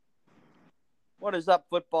What is up,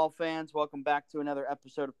 football fans? Welcome back to another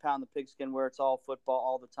episode of Pound the Pigskin, where it's all football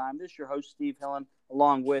all the time. This is your host, Steve Hillen,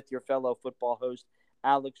 along with your fellow football host,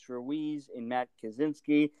 Alex Ruiz and Matt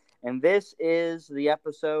Kaczynski. And this is the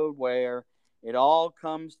episode where it all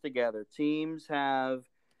comes together. Teams have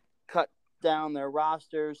cut down their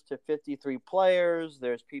rosters to 53 players.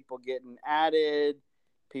 There's people getting added,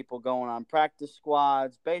 people going on practice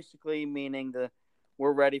squads, basically meaning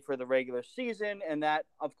we're ready for the regular season. And that,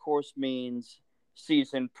 of course, means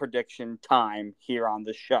season prediction time here on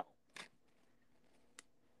the show.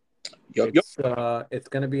 It's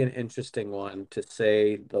going to be an interesting one, to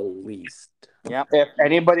say the least. Yep. If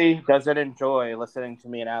anybody doesn't enjoy listening to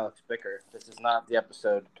me and Alex bicker, this is not the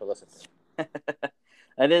episode to listen to.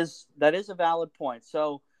 That is a valid point.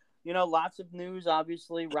 So, lots of news,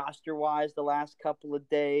 obviously, roster-wise, the last couple of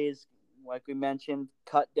days. Like we mentioned,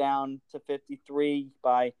 cut down to 53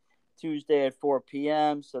 by Tuesday at 4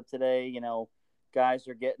 p.m. So today, guys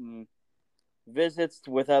are getting visits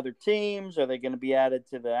with other teams. Are they going to be added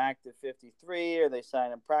to the active 53? Are they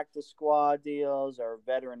signing practice squad deals? Are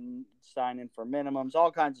veteran signing for minimums?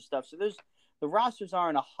 All kinds of stuff. So the rosters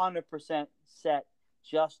aren't 100% set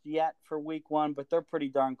just yet for week one, but they're pretty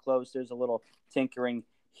darn close. There's a little tinkering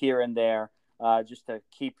here and there just to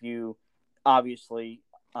keep you obviously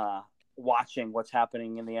watching what's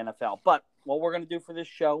happening in the NFL. But what we're going to do for this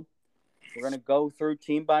show, we're going to go through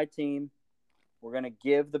team by team. We're going to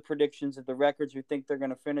give the predictions of the records we think they're going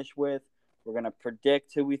to finish with. We're going to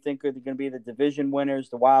predict who we think are going to be the division winners,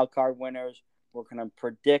 the wild card winners. We're going to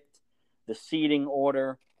predict the seeding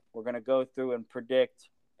order. We're going to go through and predict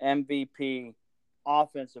MVP,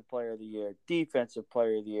 Offensive Player of the Year, Defensive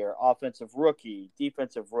Player of the Year, Offensive Rookie,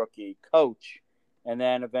 Defensive Rookie, Coach, and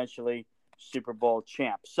then eventually Super Bowl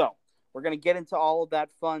champ. So we're going to get into all of that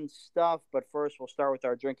fun stuff, but first we'll start with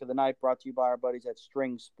our drink of the night, brought to you by our buddies at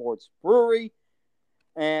String Sports Brewery.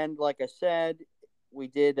 And like I said, we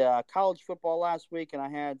did college football last week, and I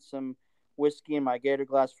had some whiskey in my Gator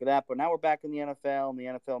glass for that. But now we're back in the NFL, and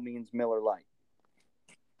the NFL means Miller Lite.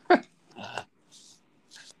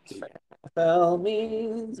 NFL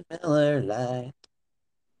means Miller Lite.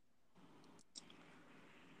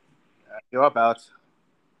 Go up, Alex.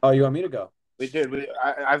 Oh, you want me to go? We did.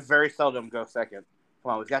 I very seldom go second.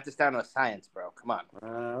 Come on, we've got this down to a science, bro. Come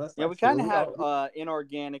on. We kind of have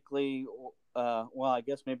inorganically, I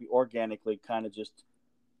guess maybe organically, kind of just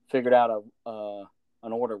figured out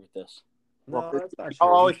an order with this. No, that's not I'll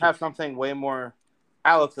true. always have something way more.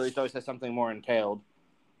 Alex at least always has something more entailed.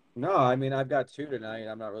 No, I mean, I've got two tonight.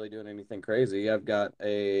 I'm not really doing anything crazy. I've got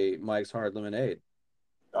a Mike's Hard Lemonade.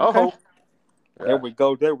 Oh, okay. There we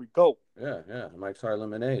go. Yeah, Mike's Hard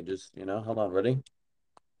Lemonade. Just, hold on, ready?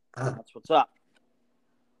 That's what's up.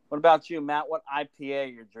 What about you, Matt? What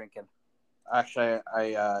IPA you're drinking? Actually,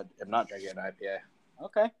 I am not drinking an IPA.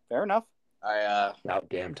 Okay, fair enough. About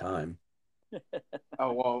damn time.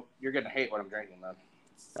 Oh, well, you're going to hate what I'm drinking, then.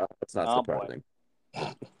 Oh, that's not surprising.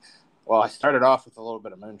 Well, I started off with a little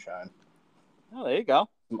bit of moonshine. Oh, there you go.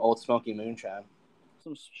 Some Old Smoky moonshine.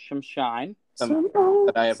 Some shine.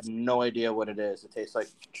 That I have no idea what it is. It tastes like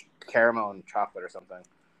caramel and chocolate or something.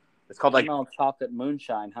 It's called caramel chocolate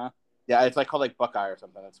moonshine, huh? Yeah, it's called Buckeye or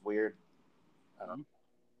something. It's weird. I don't know.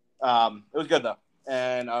 It was good though,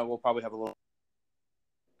 and I will probably have a little.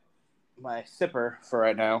 My sipper for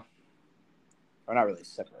right now, or not really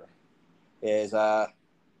sipper, is a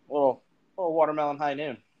little watermelon high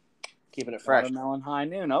noon. Keeping it fresh. Watermelon high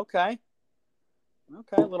noon. Okay.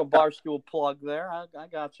 A little barstool plug there. I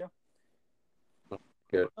got you.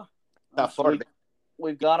 Good. So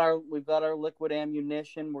we've got our liquid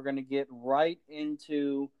ammunition. We're going to get right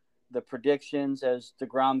into the predictions as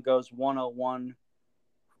DeGrom goes 101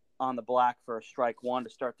 on the black for a strike one to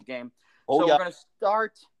start the game. We're going to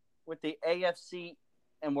start with the AFC,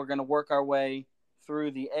 and we're going to work our way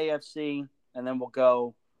through the AFC, and then we'll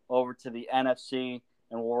go over to the NFC,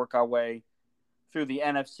 and we'll work our way through the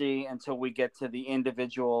NFC until we get to the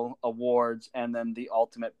individual awards and then the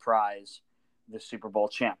ultimate prize, the Super Bowl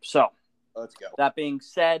champ. So let's go. That being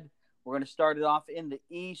said, we're going to start it off in the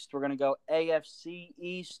East. We're going to go AFC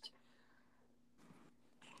East.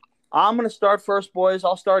 I'm going to start first, boys.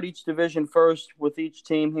 I'll start each division first with each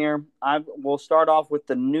team here. We'll start off with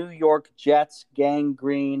the New York Jets, gang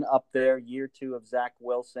green up there, year 2 of Zach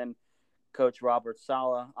Wilson, Coach Robert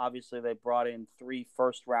Saleh. Obviously, they brought in 3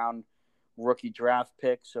 first-round rookie draft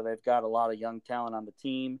picks, so they've got a lot of young talent on the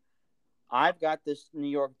team. I've got this New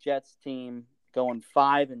York Jets team going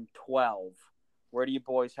 5-12. Where do you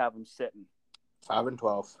boys have them sitting?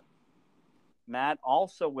 5-12. Matt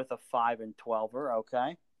also with a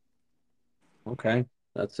 5-12er. Okay,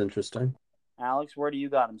 that's interesting. Alex, where do you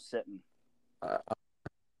got them sitting?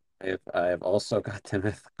 I've also got them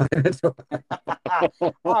at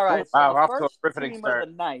 5-12. All right, so Wow, the off to a first riveting team start. of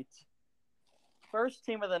the night. First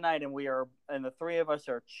team of the night, and the three of us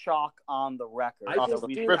are chalk on the record. I just, So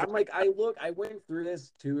we- dude, I'm like, I went through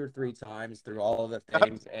this 2 or 3 times through all of the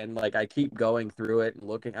things, and like, I keep going through it and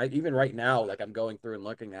looking. Even right now, like, I'm going through and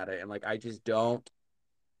looking at it, and like, I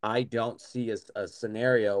don't see a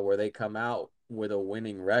scenario where they come out with a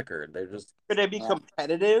winning record. They're just, Could they be Yeah.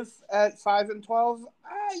 competitive at 5-12?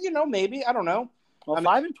 Maybe. I don't know. well,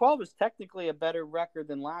 I mean- 5-12 is technically a better record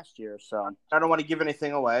than last year. So I don't want to give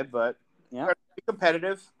anything away, but yeah, could they be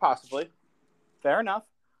competitive, possibly. fair enough.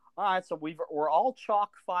 All right, so we're all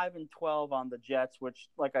chalk 5-12 on the Jets, which,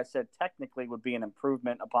 like I said, technically would be an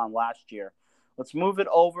improvement upon last year. Let's move it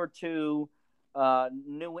over to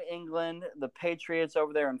New England, the Patriots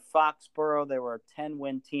over there in Foxborough. They were a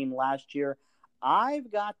 10-win team last year.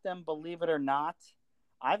 I've got them, believe it or not,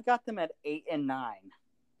 I've got them at 8-9.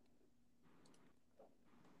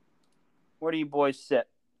 Where do you boys sit?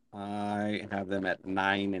 I have them at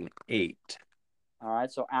 9-8. All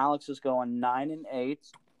right, so Alex is going 9-8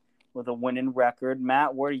 with a winning record.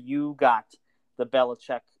 Matt, where do you got the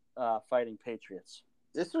Belichick Fighting Patriots?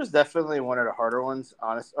 This was definitely one of the harder ones,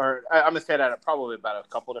 honest. Or I'm gonna say that probably about a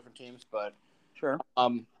couple different teams, but Sure.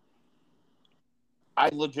 I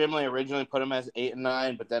legitimately originally put them as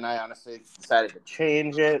 8-9, but then I honestly decided to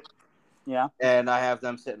change it, Yeah. and I have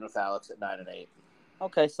them sitting with Alex at 9-8.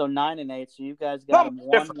 Okay, so 9-8. So you guys got them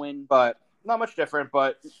one win. But not much different.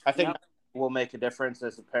 But I think Yep. will make a difference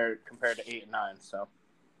as compared to 8-9. So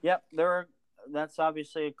Yep, that's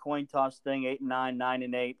obviously a coin toss thing. 8-9,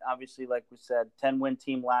 9-8. Obviously, like we said, 10-win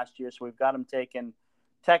team last year, so we've got them taking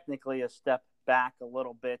technically a step back a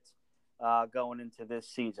little bit going into this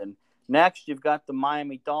season. Next, you've got the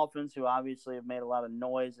Miami Dolphins, who obviously have made a lot of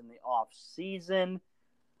noise in the off season.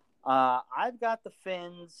 I've got the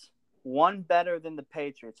Fins one better than the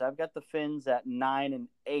Patriots. I've got the Fins at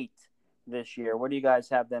 9-8 this year. Where do you guys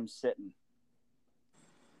have them sitting?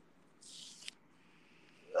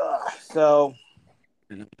 So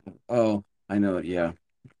Oh, I know. Yeah.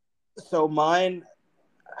 mine,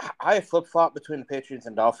 I flip flop between the Patriots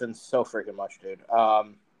and Dolphins so freaking much, dude.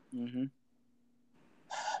 Mm-hmm.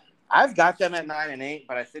 I've got them at 9-8,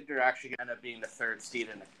 but I think they're actually going to end up being the third seed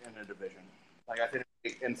in the division. Like I think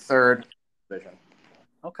in third division.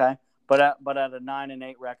 Okay, but at a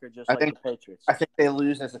 9-8 record, just I like think- the Patriots. I think they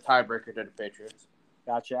lose as a tiebreaker to the Patriots.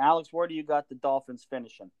 Gotcha, Alex. Where do you got the Dolphins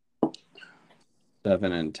finishing?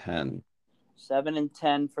 7-10.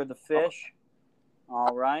 7-10 for the Fish.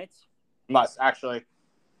 All right. Must actually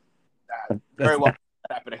very well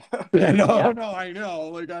happening. No, Yep. no, I know.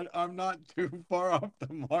 Like, I'm not too far off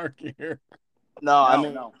the mark here. No, I No,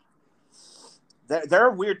 mean no. they're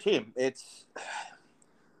a weird team. It's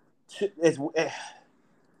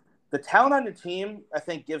the talent on the team. I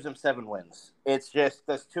think gives them 7 wins. It's just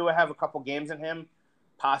does Tua have a couple games in him,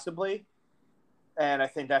 possibly, and I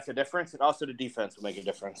think that's a difference. And also the defense will make a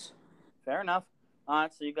difference. Fair enough. All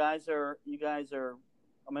right, so you guys are.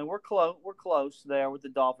 I mean, we're close there with the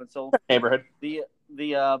Dolphins. So Neighborhood. the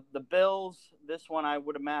Bills. This one I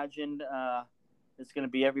would imagine is going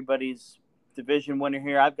to be everybody's division winner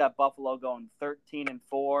here. I've got Buffalo going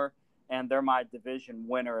 13-4, and they're my division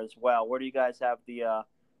winner as well. Where do you guys have the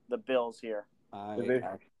Bills here? I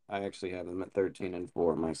actually have them at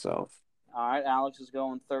 13-4 myself. All right, Alex is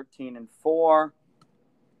going 13-4.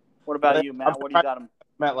 What about you, Matt? What do you got them?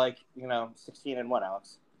 Meant 16-1,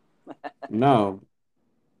 Alex. No.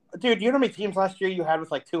 Dude, you know how many teams last year you had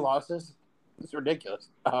with 2 losses? It's ridiculous.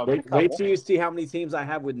 Wait till you see how many teams I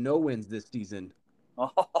have with no wins this season.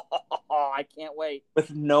 Oh, I can't wait.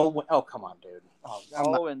 With no, oh come on, dude.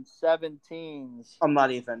 Oh, and 17s. I'm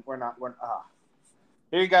not even. We're not.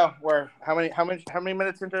 Here you go. We're how many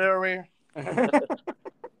minutes into it are we?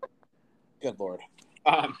 Good Lord.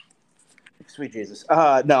 Sweet Jesus.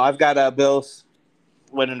 No, I've got Bills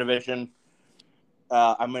winning division.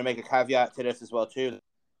 I'm going to make a caveat to this as well too.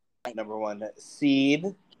 Number 1 seed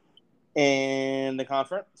in the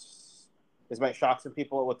conference. This might shock some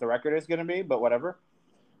people what the record is going to be, but whatever.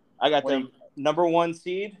 I got them number 1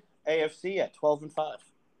 seed AFC at 12-5. All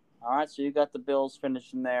right, so you got the Bills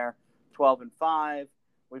finishing there 12-5.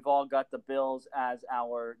 We've all got the Bills as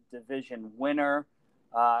our division winner.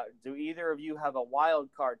 Do either of you have a wild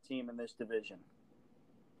card team in this division?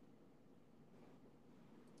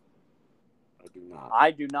 I do not.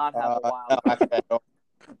 I do not have a wild card. Actually, I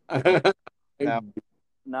don't. No.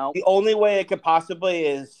 No. The only way it could possibly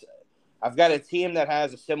is I've got a team that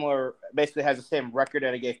has basically has the same record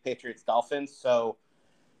that I gave Patriots Dolphins. So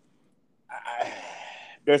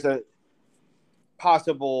there's a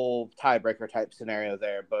possible tiebreaker type scenario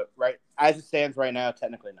there. But right as it stands right now,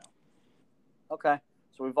 technically no. Okay.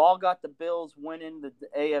 So we've all got the Bills winning the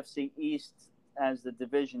AFC East as the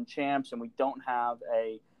division champs, and we don't have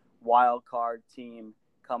a wild card team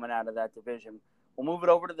coming out of that division. We'll move it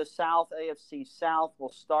over to the South, AFC South. We'll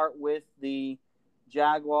start with the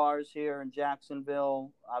Jaguars here in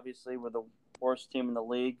Jacksonville. Obviously, we're the worst team in the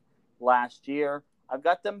league last year. I've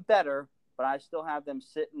got them better, but I still have them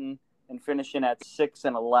sitting and finishing at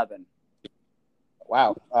 6-11.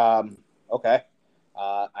 Wow. Okay.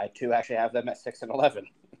 I too actually have them at 6-11.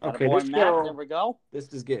 Okay, Boy, Matt, there we go.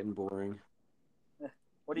 This is getting boring.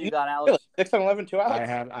 What do you got, Alex? 6-11 too, Alex?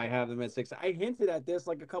 I have them at 6. I hinted at this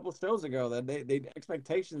like a couple shows ago that they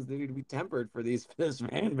expectations need to be tempered for this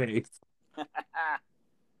fan base.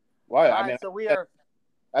 Well, All right, so we are.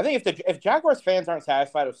 I think if Jaguars fans aren't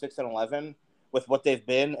satisfied with 6-11 with what they've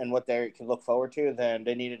been and what they can look forward to, then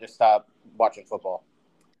they needed to stop watching football.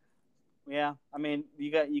 Yeah, I mean,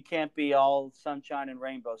 you can't be all sunshine and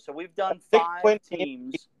rainbows. So we've done 5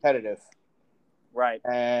 teams. Competitive. Right.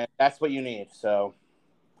 And that's what you need. So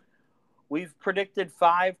we've predicted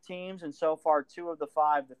 5 teams, and so far 2 of the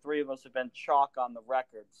 5, the 3 of us have been chalk on the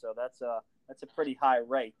record. So that's a pretty high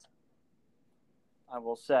rate, I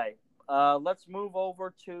will say. Let's move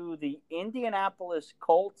over to the Indianapolis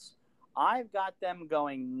Colts. I've got them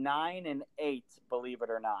going 9-8, believe it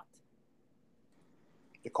or not.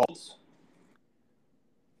 The Colts?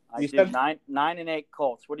 I do 9-8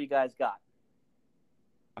 Colts. What do you guys got?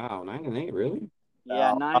 Wow, 9-8, really?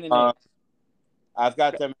 Yeah, 9-8. I've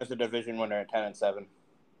got them as a division winner at 10-7.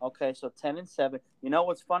 Okay, so 10-7. You know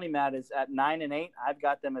what's funny, Matt, is at 9-8, I've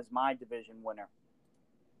got them as my division winner.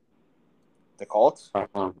 The Colts?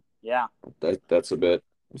 Uh-huh. Yeah. That's a bit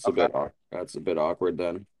awkward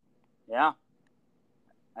then. Yeah.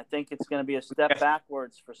 I think it's going to be a step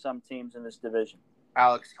backwards for some teams in this division.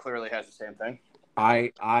 Alex clearly has the same thing.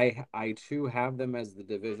 I too have them as the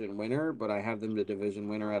division winner, but I have them the division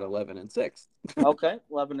winner at 11-6. Okay,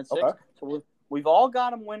 11-6. Okay. So we've all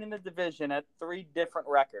got them winning the division at 3 different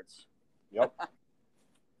records. Yep.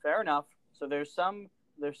 Fair enough. So there's some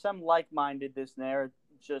like-mindedness there.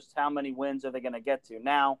 Just how many wins are they going to get to?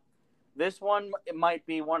 Now, this one, it might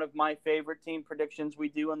be one of my favorite team predictions we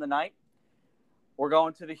do in the night. We're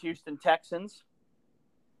going to the Houston Texans.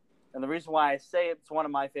 And the reason why I say it's one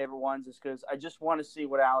of my favorite ones is because I just want to see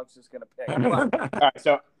what Alex is going to pick. All right,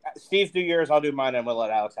 so Steve, do yours, I'll do mine, and we'll let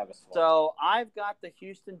Alex have his floor. So I've got the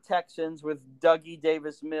Houston Texans with Dougie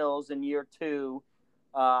Davis-Mills in year 2.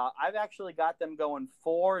 I've actually got them going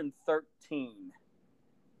 4-13.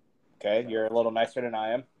 Okay, you're a little nicer than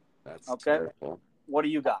I am. That's okay. Terrible. What do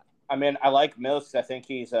you got? I mean, I like Mills. I think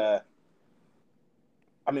he's I'm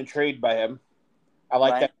intrigued by him. I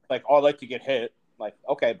like that. Like, I like to get hit. Like,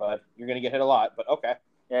 okay, bud, you're gonna get hit a lot, but okay.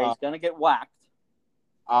 Yeah, he's gonna get whacked.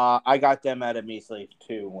 I got them at a measly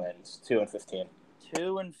 2 wins, 2-15.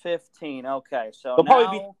 2-15. Okay, so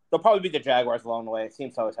they'll probably be the Jaguars along the way. It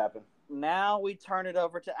seems to always happen. Now we turn it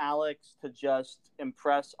over to Alex to just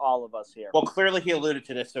impress all of us here. Well, clearly he alluded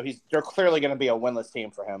to this, so they're clearly going to be a winless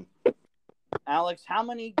team for him. Alex, how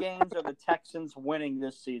many games are the Texans winning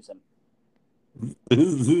this season?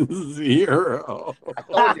 0.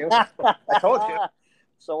 I told you.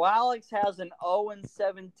 So Alex has an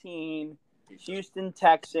 0-17 Houston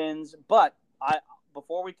Texans, but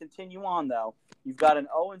before we continue on, though, you've got an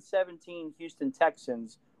 0-17 Houston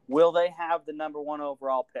Texans. Will they have the number 1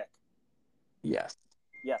 overall pick? Yes.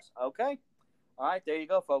 Yes. Okay. All right. There you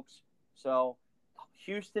go, folks. So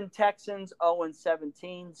Houston Texans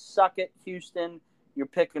 0-17. Suck it, Houston. You're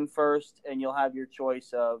picking first, and you'll have your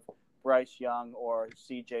choice of Bryce Young or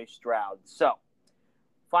C.J. Stroud. So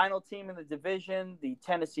final team in the division, the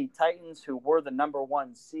Tennessee Titans, who were the number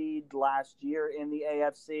 1 seed last year in the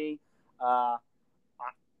AFC.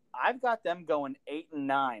 I've got them going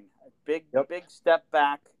 8-9. Big step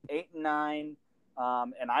back, 8-9.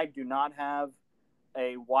 And I do not have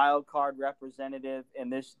a wild card representative in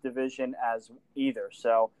this division as either.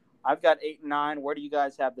 So I've got 8-9. Where do you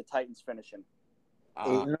guys have the Titans finishing?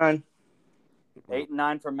 8-9.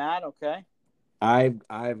 8-9 for Matt. Okay.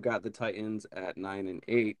 I've got the Titans at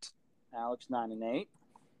 9-8. Alex 9-8.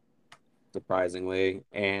 Surprisingly,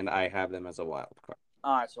 and I have them as a wild card.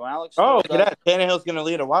 All right, so Alex. Oh, look at that! Tannehill's going to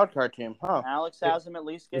lead a wild card team, huh? Alex has him at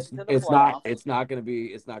least get to the it's playoffs. It's not going to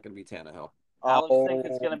be Tannehill. Alex thinks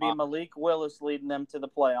it's going to be Malik Willis leading them to the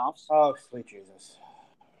playoffs. Oh, sweet Jesus!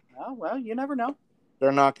 Oh well, you never know.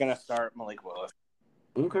 They're not going to start Malik Willis.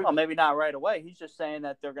 Okay. Well, maybe not right away. He's just saying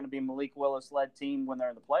that they're going to be Malik Willis-led team when they're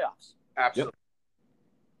in the playoffs. Absolutely.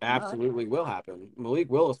 Absolutely will happen. Malik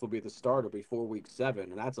Willis will be the starter before week 7,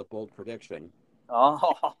 and that's a bold prediction.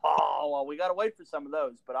 Oh, well, we got to wait for some of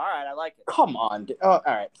those, but all right, I like it. Come on. All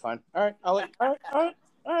right, fine. All right, I'll let you, all right.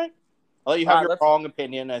 I'll let you have All your right, wrong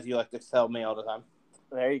opinion, as you like to tell me all the time.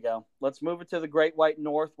 There you go. Let's move it to the Great White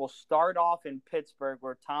North. We'll start off in Pittsburgh,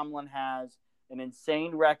 where Tomlin has an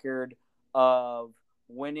insane record of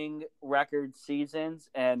winning record seasons.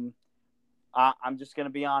 And I'm just going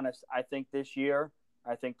to be honest. I think this year,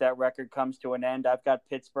 I think that record comes to an end. I've got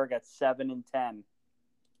Pittsburgh at 7-10.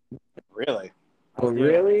 Really? I do.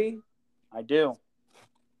 Really? I do.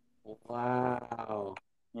 Wow.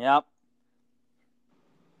 Yep.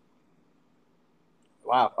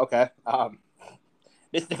 Wow. Okay.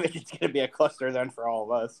 This division's going to be a cluster then for all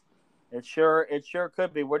of us. It sure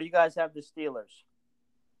could be. Where do you guys have the Steelers?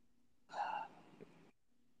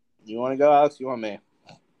 You want to go, Alex? You want me?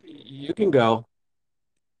 You can go.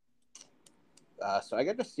 So I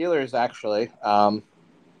got the Steelers, actually.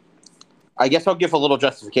 I guess I'll give a little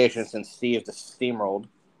justification since Steve just steamrolled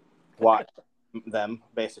them,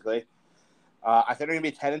 basically. I think they're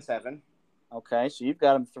going to be 10-7. Okay, so you've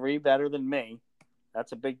got them 3 better than me.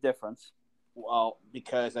 That's a big difference. Well,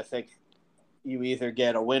 because I think you either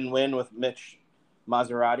get a win-win with Mitch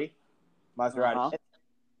Maserati,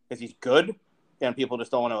 because he's good, and people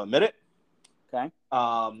just don't want to admit it. Okay.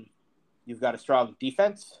 You've got a strong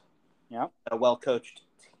defense. Yeah. A well-coached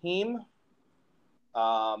team.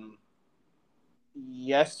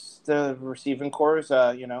 Yes, the receiving core is,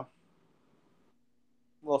 a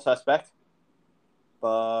little suspect.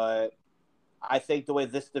 But I think the way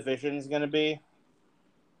this division is going to be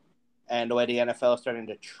and the way the NFL is starting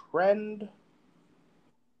to trend,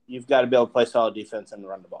 you've got to be able to play solid defense and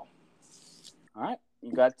run the ball. All right.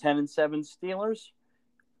 You got 10-7 Steelers.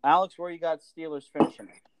 Alex, where you got Steelers finishing?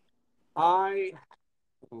 I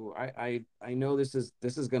know this is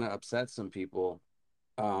going to upset some people.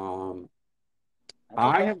 Okay.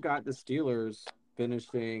 I have got the Steelers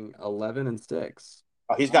finishing 11-6.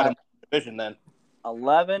 Oh, he's got a division then.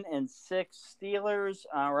 11-6 Steelers.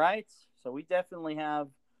 All right. So we definitely have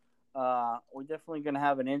we're definitely going to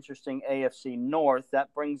have an interesting AFC North.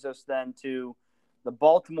 That brings us then to the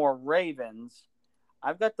Baltimore Ravens.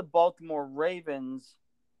 I've got the Baltimore Ravens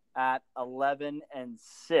at 11-6.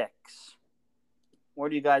 Where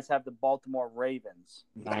do you guys have the Baltimore Ravens?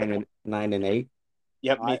 9-8.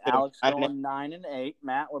 Yep, All right, Alex going 9-8.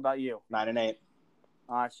 Matt, what about you? 9-8.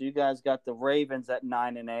 All right, so you guys got the Ravens at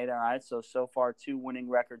 9-8. All right, so far 2 winning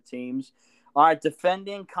record teams. All right,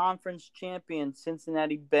 defending conference champion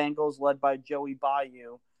Cincinnati Bengals, led by Joey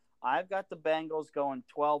Bayou. I've got the Bengals going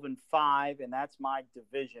 12-5, and that's my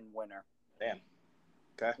division winner. Damn.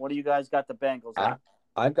 Okay. What do you guys got the Bengals at?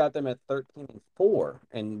 I've got them at 13-4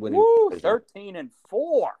 and winning. Woo, 13-4.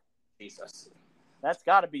 Jesus. That's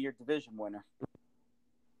got to be your division winner.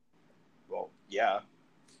 Well, yeah.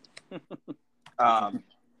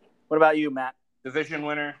 What about you, Matt? Division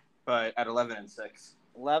winner, but at 11-6.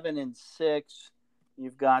 11-6.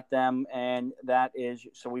 You've got them, and that is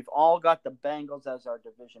so. We've all got the Bengals as our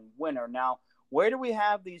division winner. Now, where do we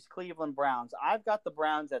have these Cleveland Browns? I've got the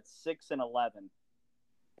Browns at 6-11.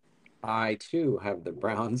 I too have the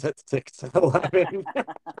Browns at 6-11.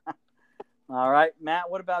 All right, Matt.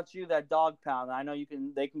 What about you? That dog pound. I know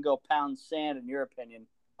they can go pound sand in your opinion.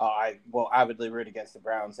 I will avidly root against the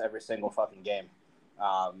Browns every single fucking game.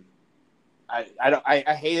 I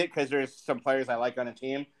hate it because there's some players I like on a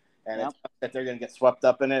team, and it's that they're going to get swept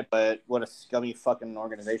up in it. But what a scummy fucking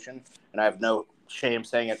organization, and I have no shame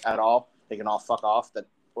saying it at all. They can all fuck off. That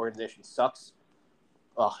organization sucks.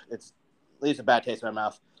 Oh, it leaves a bad taste in my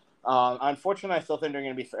mouth. Unfortunately, I still think they're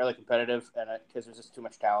going to be fairly competitive, and because there's just too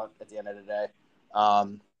much talent at the end of the day.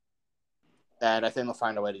 And I think they'll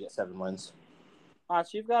find a way to get 7 wins. All right,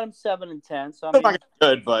 so you've got them 7-10. So They're not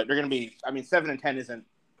good, but they're going to be. 7-10 isn't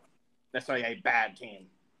necessarily a bad team.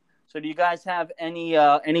 So, do you guys have any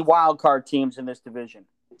wild card teams in this division?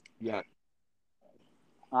 Yeah.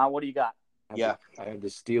 What do you got? I have the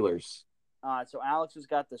Steelers. All right, so Alex has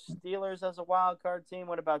got the Steelers as a wild card team.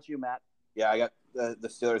 What about you, Matt? Yeah, I got the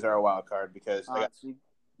Steelers are a wild card because I got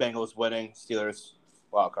Bengals winning, Steelers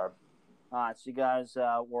wild card. All right, so you guys,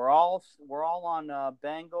 we're all on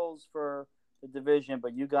Bengals for the division,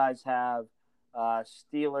 but you guys have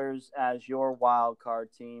Steelers as your wild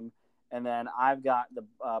card team, and then I've got the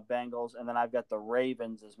Bengals, and then I've got the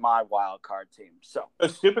Ravens as my wild card team. So, a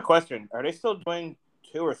stupid question: are they still doing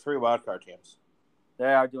 2 or 3 wild card teams?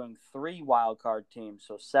 They are doing 3 wild card teams,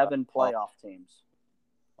 so 7 playoff teams.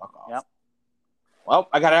 Fuck off. Yep. Well,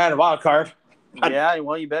 I got to add a wild card. Yeah,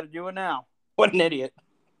 well, you better do it now. What an idiot.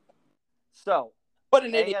 So, what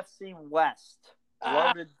an idiot. AFC West,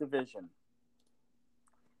 loaded division.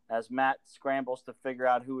 As Matt scrambles to figure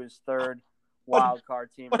out who is third, wild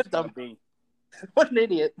card team what is a going dumb- to be. What an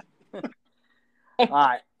idiot. All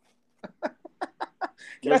right.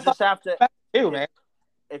 You'll just have to, Too, man.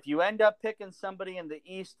 if you end up picking somebody in the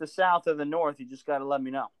East, the South, or the North, you just got to let me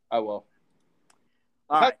know. I will.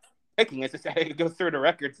 All right. Picking it, just I could go through the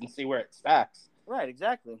records and see where it stacks. Right,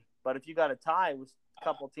 exactly. But if you got a tie with a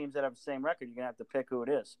couple of teams that have the same record, you're going to have to pick who it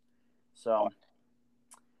is. So,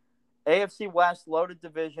 AFC West, loaded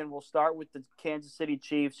division. We'll start with the Kansas City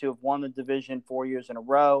Chiefs, who have won the division 4 years in a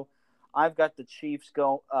row. I've got the Chiefs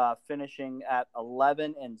finishing at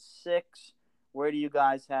 11-6. Where do you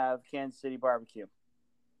guys have Kansas City Barbecue?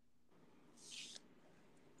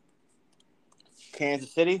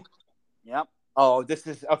 Kansas City? Yep. Oh, this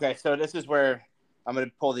is okay. So this is where I'm going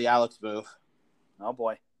to pull the Alex move. Oh,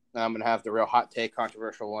 boy. And I'm going to have the real hot take,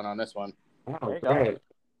 controversial one on this one. Oh, There you great.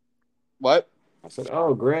 What? I said,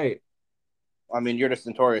 oh, great. I mean, you're just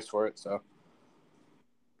notorious for it, so.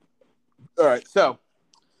 All right, so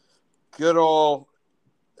good old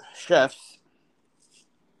Chefs.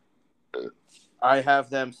 I have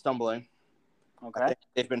them stumbling. Okay. I think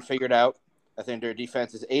they've been figured out. I think their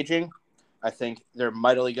defense is aging. I think they're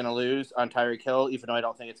mightily going to lose on Tyreek Hill, even though I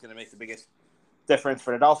don't think it's going to make the biggest difference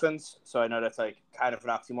for the Dolphins. So I know that's like kind of an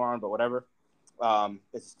oxymoron, but whatever.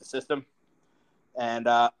 It's the system. And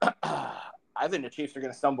I think the Chiefs are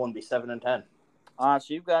going to stumble and be 7-10. So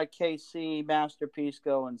you've got KC Masterpiece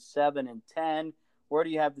going 7-10. Where do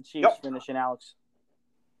you have the Chiefs finishing, Alex?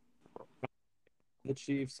 The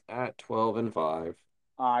Chiefs at 12-5.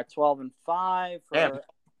 12-5 for Damn.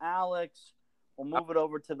 Alex. We'll move it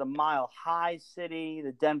over to the Mile High City,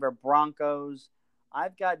 the Denver Broncos.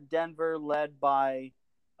 I've got Denver led by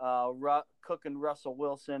Cook and Russell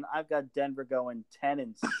Wilson. I've got Denver going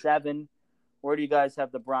 10-7. Where do you guys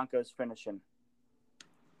have the Broncos finishing?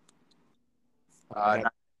 I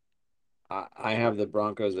have the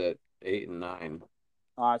Broncos at 8-9.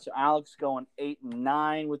 So Alex going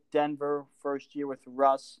 8-9 with Denver, first year with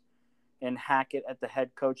Russ and Hackett at the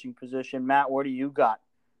head coaching position. Matt, where do you got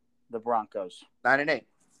the Broncos? 9-8.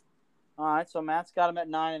 All right, so Matt's got them at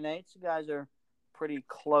 9-8. So you guys are pretty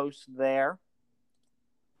close there.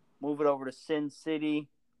 Move it over to Sin City,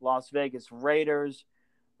 Las Vegas Raiders.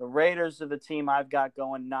 The Raiders are the team I've got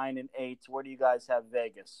going 9-8. Where do you guys have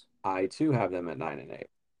Vegas? I too have them at 9-8.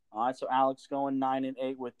 All right, so Alex going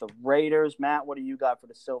 9-8 with the Raiders. Matt, what do you got for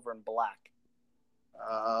the Silver and Black? Where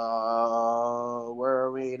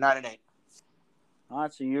are we? 9-8. All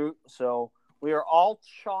right, so we are all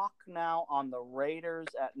chalk now on the Raiders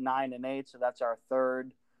at 9-8. So that's our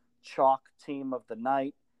third chalk team of the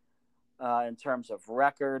night in terms of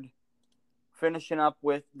record. Finishing up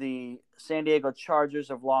with the San Diego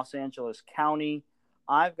Chargers of Los Angeles County.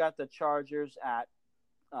 I've got the Chargers at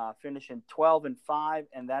finishing 12-5,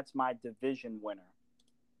 and that's my division winner.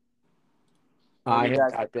 I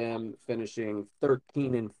have got them finishing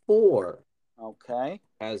 13-4. Okay.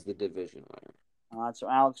 As the division winner. All right, so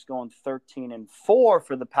Alex going 13-4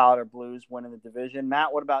 for the Powder Blues, winning the division.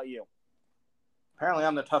 Matt, what about you? Apparently,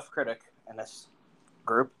 I'm the tough critic in this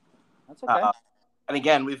group. That's okay. And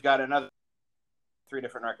again, we've got another 3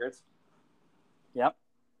 different records. Yep.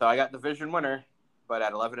 So I got division winner, but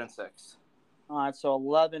at 11-6. All right, so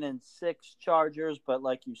 11-6 Chargers, but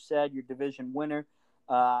like you said, your division winner.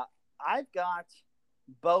 I've got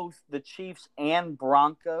both the Chiefs and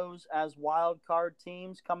Broncos as wild card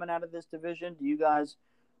teams coming out of this division. Do you guys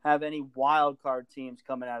have any wild card teams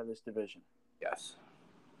coming out of this division? Yes.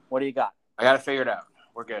 What do you got? I got it figured out.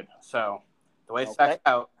 We're good. So the way it stacks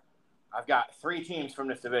out, I've got 3 teams from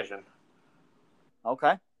this division.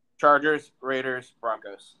 Okay. Chargers, Raiders,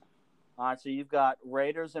 Broncos. All right, so you've got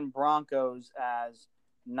Raiders and Broncos as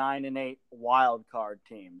 9-8 wild card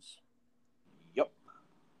teams. Yep.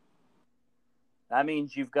 That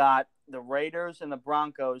means you've got the Raiders and the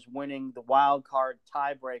Broncos winning the wild card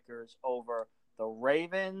tiebreakers over the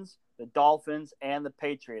Ravens, the Dolphins, and the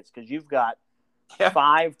Patriots, because you've got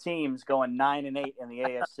 5 teams going 9-8 in the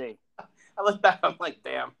AFC. I look back, I'm like,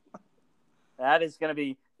 damn. That is going to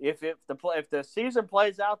be if the season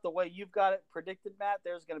plays out the way you've got it predicted, Matt.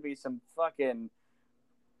 There's going to be some fucking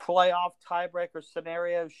playoff tiebreaker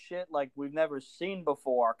scenario shit like we've never seen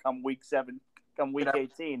before. Come week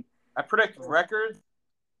 18. I predict records.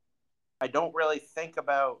 I don't really think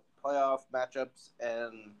about playoff matchups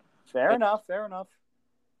and. Fair enough.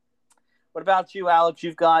 What about you, Alex?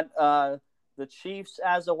 You've got the Chiefs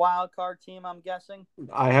as a wild card team, I'm guessing.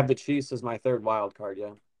 I have the Chiefs as my third wild card.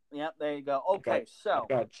 Yeah. Yep, there you go. Okay, I've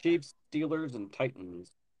got Chiefs, Steelers, and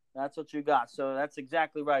Titans. That's what you got. So that's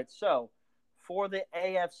exactly right. So for the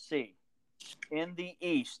AFC in the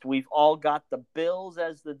East, we've all got the Bills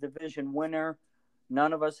as the division winner.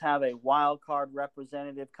 None of us have a wild card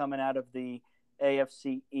representative coming out of the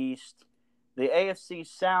AFC East. The AFC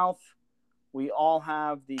South, we all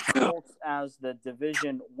have the Colts as the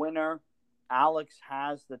division winner. Alex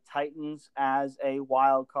has the Titans as a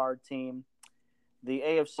wild card team. The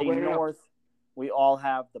AFC North, we all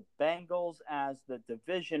have the Bengals as the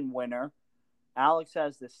division winner. Alex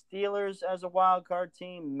has the Steelers as a wild card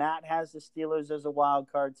team. Matt has the Steelers as a wild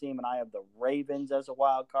card team, and I have the Ravens as a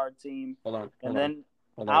wild card team. Hold on.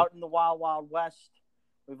 Out in the Wild Wild West,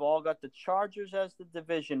 we've all got the Chargers as the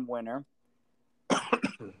division winner.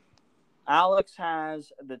 Alex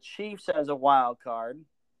has the Chiefs as a wild card.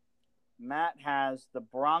 Matt has the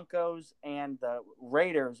Broncos and the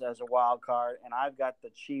Raiders as a wild card, and I've got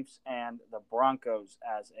the Chiefs and the Broncos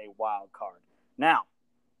as a wild card. Now,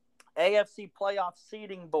 AFC playoff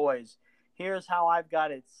seeding, boys. Here's how I've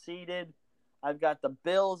got it seeded. I've got the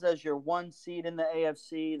Bills as your 1 seed in the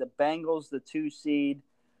AFC, the Bengals the 2 seed,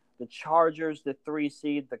 the Chargers the 3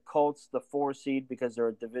 seed, the Colts the 4 seed because they're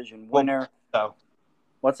a division winner. So,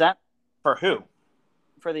 what's that? For who?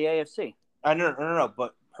 For the AFC. No,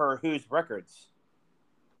 but per whose records?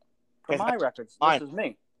 For my records. This is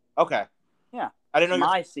me. Okay. Yeah. I didn't know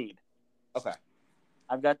my seed. Okay.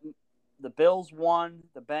 I've got the Bills 1,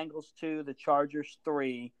 the Bengals 2, the Chargers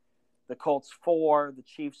 3, the Colts 4, the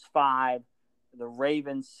Chiefs 5, the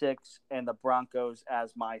Ravens 6, and the Broncos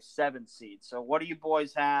as my 7 seed. So what do you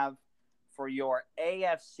boys have for your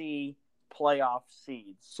AFC playoff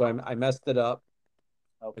seeds? So I messed it up.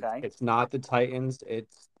 Okay. It's not the Titans.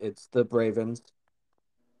 It's the Ravens.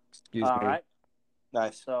 Excuse me. All right.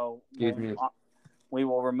 Nice. So Excuse me. We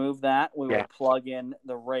will remove that. We will plug in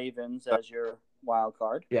the Ravens as your wild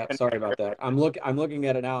card. Yeah, sorry about that. I'm looking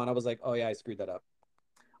at it now, and I was like, oh yeah, I screwed that up.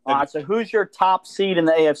 All right. So who's your top seed in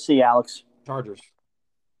the AFC, Alex?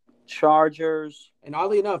 Chargers. And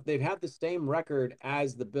oddly enough, they've had the same record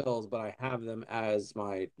as the Bills, but I have them as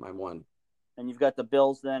my 1. And you've got the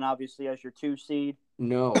Bills then, obviously, as your 2 seed.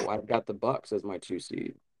 No, I've got the Bucks as my 2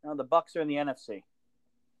 seed. No, the Bucks are in the NFC.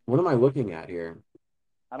 What am I looking at here?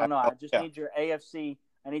 I don't know. I just need your AFC.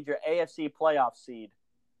 I need your AFC playoff seed.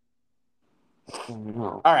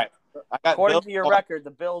 All right. According to your record,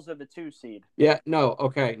 the Bills are the 2 seed. Yeah. No.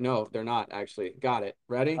 Okay. No, they're not actually. Got it.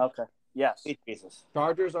 Ready? Okay. Yes. Jesus.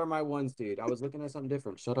 Chargers are my 1 seed. I was looking at something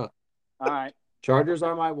different. Shut up. All right. Chargers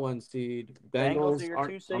are my 1 seed. Bengals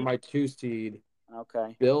are my 2 seed.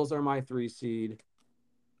 Okay. Bills are my 3 seed.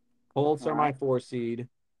 Colts are my 4 seed.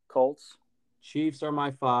 Colts. Chiefs are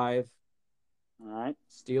my 5. All right.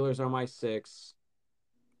 Steelers are my 6.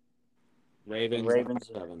 Ravens are my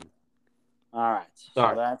 7. All right.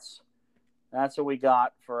 Sorry. So that's what we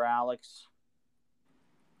got for Alex.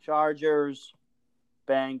 Chargers,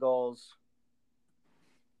 Bengals,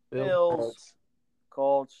 Bills,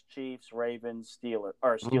 Colts, Chiefs, Ravens, Steelers,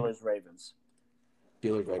 Ravens.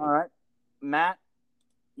 Steelers, Ravens. All right, Matt,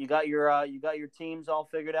 you got your teams all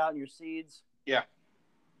figured out and your seeds. Yeah.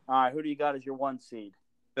 All right, who do you got as your 1 seed?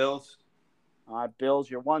 Bills. All right, Bills,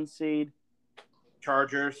 your 1 seed.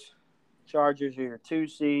 Chargers are your 2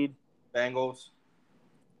 seed. Bengals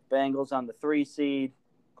on the 3 seed.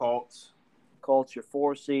 Colts your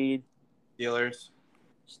 4 seed.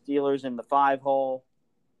 Steelers in the 5 hole.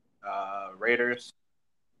 Raiders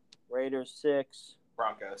 6.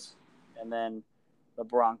 Broncos. And then the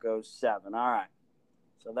Broncos 7. All right.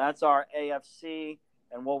 So that's our AFC,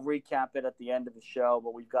 and we'll recap it at the end of the show.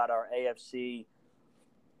 But we've got our AFC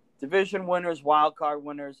division winners, wild card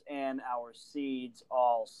winners, and our seeds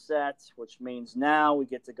all set, which means now we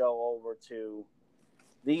get to go over to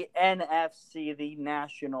the NFC, the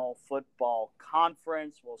National Football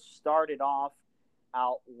Conference. We'll start it off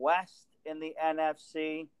out west in the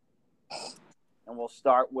NFC, and we'll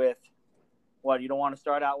start with what? You don't want to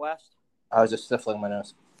start out west? I was just sniffling my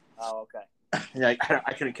nose. Oh, okay. Yeah,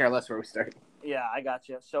 I couldn't care less where we start. Yeah, I got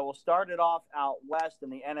you. So we'll start it off out west in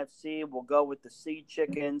the NFC. We'll go with the Sea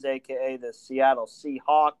Chickens, a.k.a. the Seattle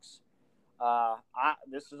Seahawks.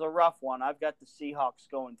 This is a rough one. I've got the Seahawks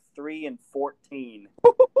going 3-14.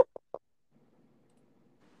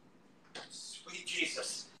 Sweet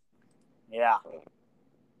Jesus. Yeah.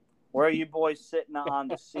 Where are you boys sitting on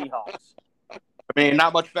the Seahawks? I mean,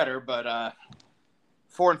 not much better, but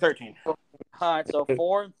 4-13. All right, so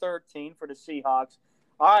 4-13 for the Seahawks.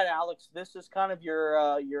 All right, Alex, this is kind of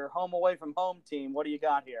your home away from home team. What do you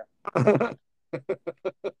got here?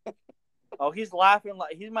 Oh, he's laughing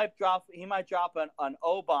like he might drop an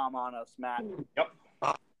O-bomb on us, Matt. Yep.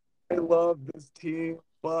 I love this team,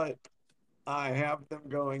 but I have them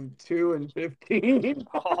going 2-15.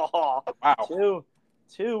 Oh, wow.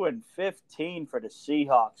 2-15 for the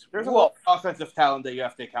Seahawks. There's a Woof. lot of offensive talent that you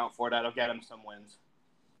have to account for that'll get them some wins.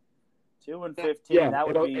 2-15. Yeah, that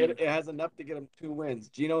would be. it has enough to get them 2 wins.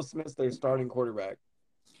 Geno Smith's their starting quarterback.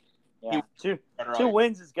 Yeah, two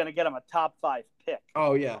wins is going to get them a top 5 pick.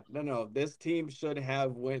 Oh, yeah. No. This team should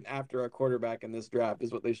have went after a quarterback in this draft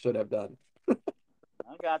is what they should have done. I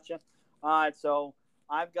gotcha. All right, so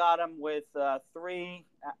I've got him with 3.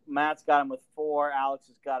 Matt's got him with 4. Alex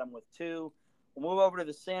has got him with 2. We'll move over to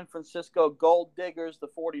the San Francisco Gold Diggers, the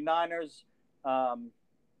 49ers.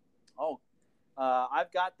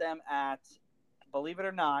 I've got them at, believe it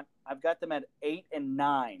or not, I've got them at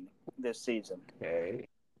 8-9 this season. Okay.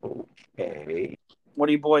 What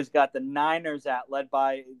do you boys got the Niners at, led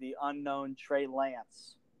by the unknown Trey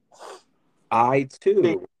Lance? I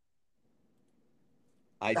too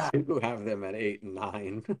have them at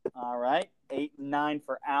 8-9. All right, 8-9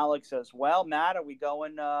 for Alex as well. Matt, are we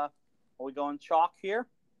going chalk here?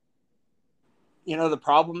 You know, the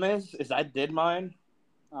problem is I did mine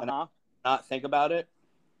and I did not think about it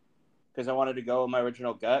because I wanted to go with my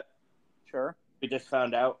original gut. Sure. We just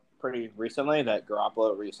found out pretty recently that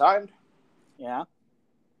Garoppolo re-signed. Yeah.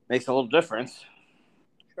 Makes a little difference.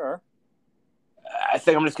 Sure. I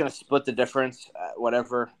think I'm just going to split the difference,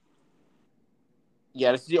 whatever.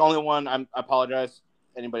 Yeah, this is the only one. I apologize,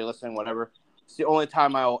 anybody listening, whatever. It's the only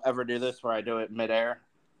time I'll ever do this where I do it mid-air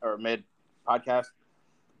or mid-podcast.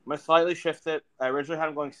 I'm going to slightly shift it. I originally had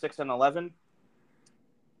them going 6-11.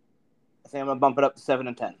 I think I'm going to bump it up to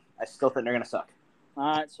 7-10. I still think they're going to suck.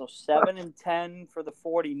 All right, so 7-10 for the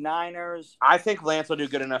 49ers. I think Lance will do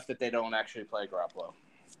good enough that they don't actually play Garoppolo.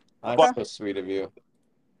 That's so sweet of you.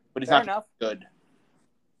 But he's Fair not enough. good.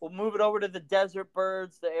 We'll move it over to the Desert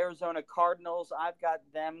Birds, the Arizona Cardinals. I've got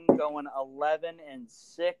them going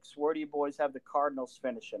 11-6. Where do you boys have the Cardinals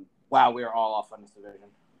finishing? Wow, we are all off on this division.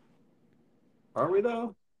 Are we,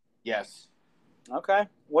 though? Yes. Okay.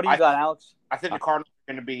 What do you got, Alex? I think the Cardinals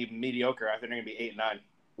are going to be mediocre. I think they're going to be 8-9.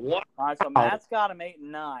 What? All right, so Matt's got them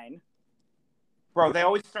 8-9. Bro, they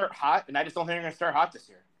always start hot, and I just don't think they're going to start hot this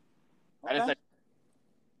year. Okay. I just think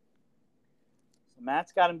So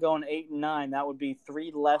Matt's got him going 8-9. That would be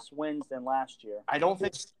 3 less wins than last year. I don't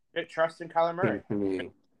think they trust in Kyler Murray.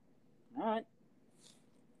 All right.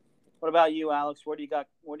 What about you, Alex? Where do you got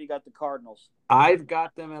the Cardinals? I've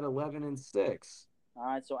got them at 11-6. All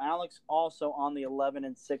right, so Alex also on the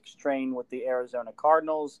 11-6 train with the Arizona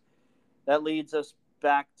Cardinals. That leads us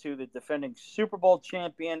back to the defending Super Bowl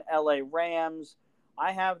champion LA Rams.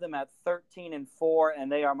 I have them at 13-4,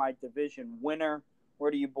 and they are my division winner. Where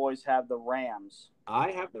do you boys have the Rams? I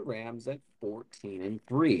have the Rams at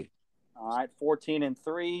 14-3. All right,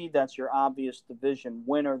 14-3. That's your obvious division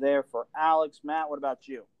winner there for Alex. Matt, what about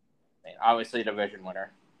you? Obviously, division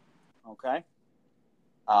winner. Okay.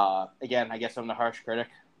 Again, I guess I'm the harsh critic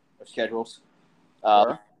of schedules.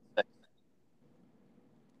 Sure.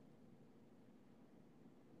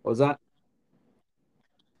 What was that?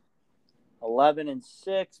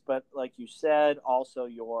 11-6, but like you said, also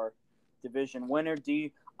your division winner.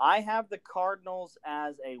 I have the Cardinals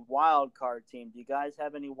as a wild card team. Do you guys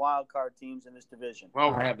have any wild card teams in this division?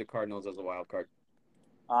 Well, I have the Cardinals as a wild card.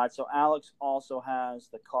 All right, so Alex also has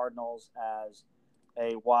the Cardinals as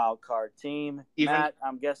a wild card team. Matt,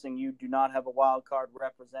 I'm guessing you do not have a wild card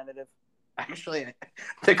representative. actually,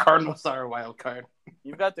 the Cardinals are a wild card.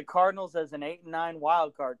 You've got the Cardinals as an 8-9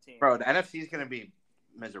 wild card team. Bro, the NFC is going to be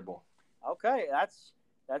miserable. Okay,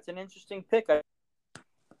 that's an interesting pick. A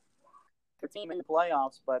team in the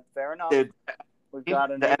playoffs, but fair enough. Dude, We've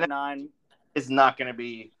got an the 8-9. It's not going to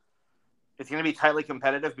be – it's going to be tightly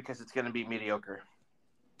competitive because it's going to be mediocre.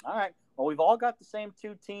 All right. Well, we've all got the same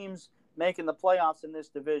 2 teams making the playoffs in this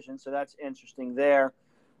division, so that's interesting there.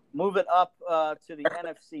 Move it up to the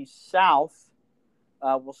NFC South.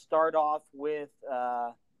 We'll start off with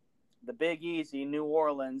the Big Easy, New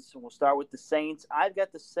Orleans. We'll start with the Saints. I've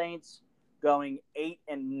got the Saints going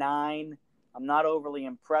 8-9. I'm not overly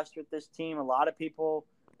impressed with this team. A lot of people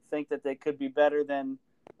think that they could be better than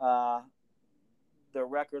their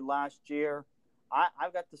record last year.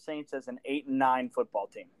 I've got the Saints as an 8-9 football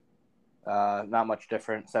team. Not much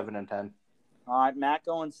different, 7-10. All right, Matt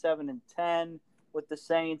going 7-10 with the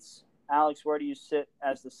Saints. Alex, where do you sit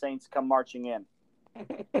as the Saints come marching in?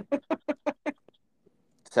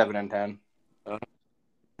 7-10.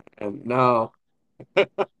 No.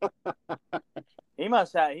 He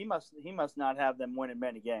must not have them winning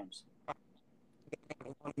many games.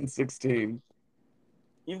 1-16.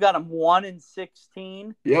 You've got them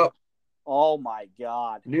 1-16. Yep. Oh my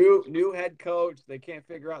God. New head coach. They can't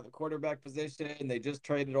figure out the quarterback position. They just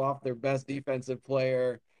traded off their best defensive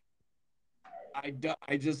player. I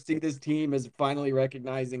just see this team as finally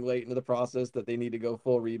recognizing late into the process that they need to go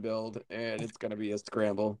full rebuild, and it's going to be a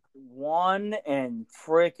scramble.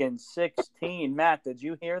 1-16. Matt, did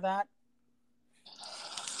you hear that?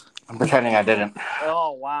 I'm pretending I didn't.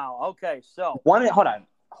 Oh, wow. Okay, so. Hold on.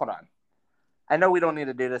 I know we don't need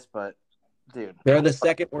to do this, but, dude. They're the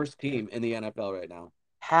second worst team in the NFL right now.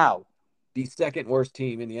 How? The second worst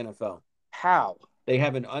team in the NFL. How? They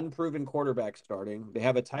have an unproven quarterback starting. They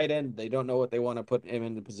have a tight end. They don't know what they want to put him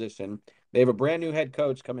in the position. They have a brand new head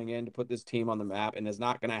coach coming in to put this team on the map, and it's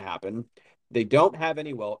not going to happen. They don't have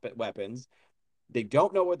any weapons. They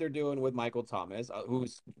don't know what they're doing with Michael Thomas,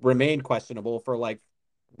 who's remained questionable for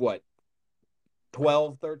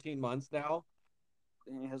 12, 13 months now.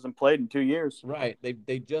 He hasn't played in 2 years. Right.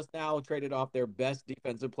 They just now traded off their best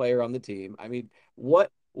defensive player on the team. I mean,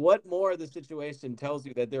 what more of the situation tells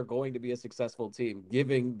you that they're going to be a successful team,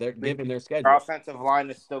 given their schedule? Our offensive line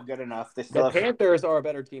is still good enough. The Panthers are a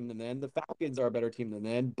better team than them. The Falcons are a better team than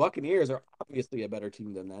them. Buccaneers are obviously a better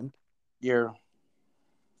team than them. You're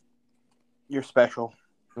special.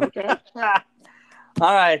 Okay.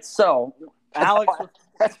 All right, so Alex.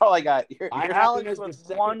 That's all I got. Alex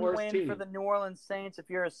with 1 win for the New Orleans Saints. If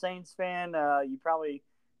you're a Saints fan, you probably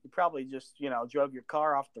just drove your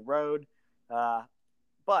car off the road.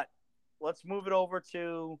 But let's move it over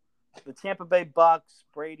to the Tampa Bay Bucks.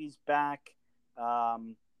 Brady's back.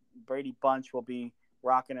 Brady Bunch will be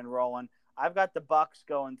rocking and rolling. I've got the Bucks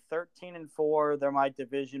going 13-4. They're my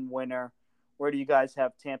division winner. Where do you guys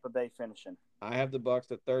have Tampa Bay finishing? I have the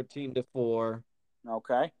Bucks at 13-4.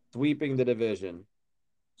 Okay. Sweeping the division.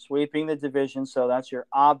 So that's your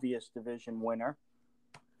obvious division winner.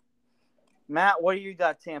 Matt, what do you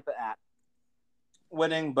got Tampa at?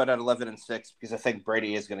 Winning, but at 11-6, because I think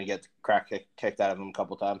Brady is going to get kicked out of him a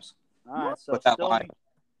couple times. All right, so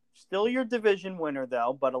still your division winner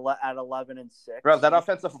though, but at 11-6. Bro, that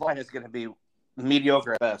offensive line is going to be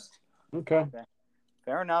mediocre at best. Okay.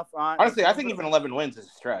 Fair enough. Honestly, I think even 11 wins is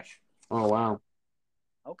a stretch. Oh wow.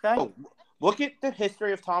 Okay. Oh, look at the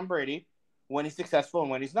history of Tom Brady when he's successful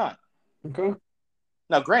and when he's not. Okay.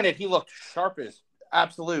 Now, granted, he looked sharp as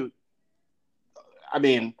absolute. I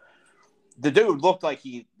mean, the dude looked like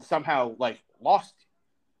he somehow lost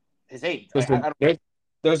his age.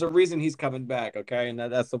 There's a reason he's coming back, okay, and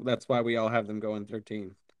that's why we all have them going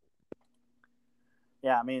 13.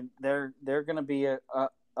 Yeah, I mean they're going to be a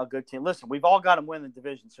good team. Listen, we've all got them win the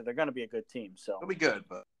division, so they're going to be a good team. So it'll be good,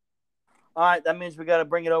 but. All right, that means we got to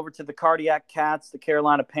bring it over to the Cardiac Cats, the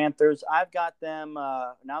Carolina Panthers. I've got them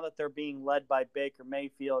now that they're being led by Baker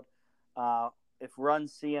Mayfield. If Run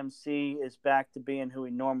CMC is back to being who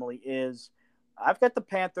he normally is, I've got the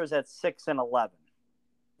Panthers at 6-11.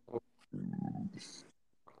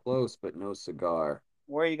 Close, but no cigar.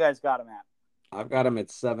 Where you guys got them at? I've got them at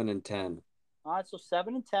 7-10. All right, so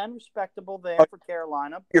 7-10, respectable there for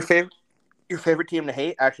Carolina. Your favorite team to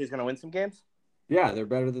hate actually is going to win some games? Yeah, they're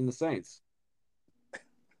better than the Saints.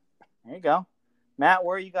 There you go. Matt,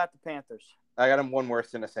 where you got the Panthers? I got them one worse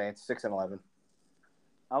than the Saints, 6-11.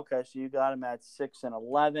 Okay, so you got them at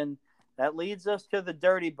 6-11. That leads us to the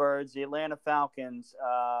Dirty Birds, the Atlanta Falcons.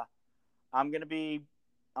 I'm gonna be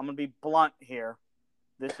blunt here.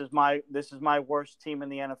 This is my worst team in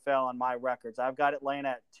the NFL on my records. I've got Atlanta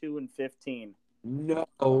at 2-15. No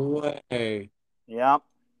way. Yep.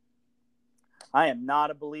 I am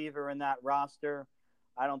not a believer in that roster.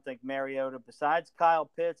 I don't think Mariota, besides Kyle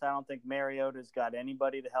Pitts, I don't think Mariota's got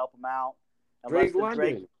anybody to help him out.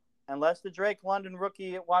 Unless the Drake London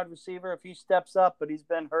rookie at wide receiver, if he steps up, but he's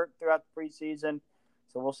been hurt throughout the preseason.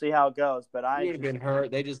 So we'll see how it goes. But He's been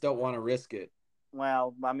hurt. They just don't want to risk it.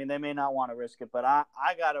 Well, I mean, they may not want to risk it, but I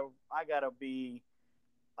gotta be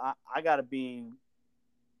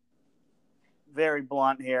very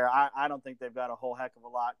blunt here. I don't think they've got a whole heck of a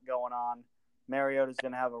lot going on. Mariota's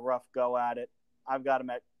going to have a rough go at it. I've got him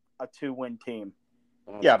at a 2-win team.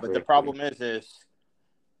 Yeah, but the problem is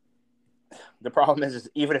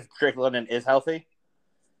even if Drake London is healthy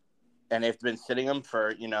and they've been sitting him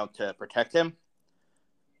for, to protect him,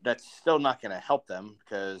 that's still not going to help them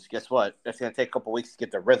because guess what? It's going to take a couple weeks to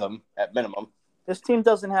get their rhythm at minimum. This team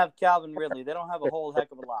doesn't have Calvin Ridley. They don't have a whole heck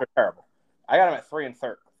of a lot. They're terrible. I got them at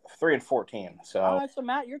 3-14. So, all right, so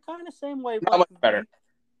Matt, you're kind of same way. Not much better.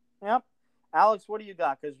 Yep. Alex, what do you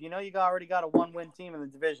got? Because you already got a 1-win team in the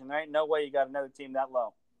division. There ain't no way you got another team that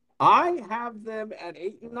low. I have them at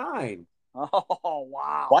 8-9. Oh,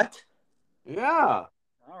 wow. What? Yeah.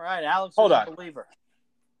 All right, Alex Hold is on. a believer.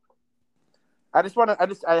 I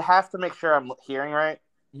have to make sure I'm hearing right.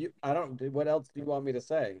 What else do you want me to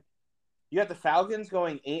say? You got the Falcons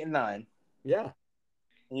going 8-9. Yeah.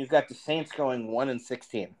 And you've got the Saints going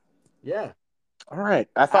 1-16. Yeah. All right.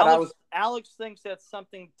 I thought Alex thinks that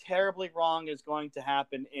something terribly wrong is going to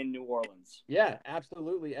happen in New Orleans. Yeah,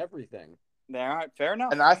 absolutely everything. All right, fair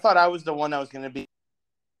enough. And I thought I was the one that was going to be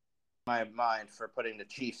my mind for putting the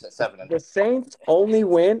Chiefs at 7. The Saints' only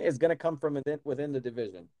win is going to come from within the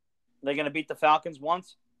division. They're going to beat the Falcons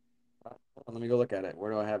once. Let me go look at it.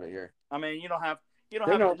 Where do I have it here? I mean, you don't have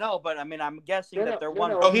to know, but I mean, I'm guessing that they're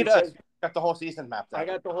one. Oh, he does. Got the whole season mapped out. I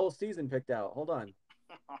got the whole season picked out. Hold on.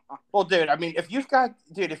 Well, dude, I mean, if you've got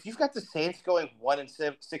the Saints going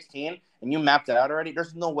 1-16 and you mapped it out already,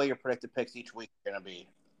 there's no way your predicted picks each week are going to be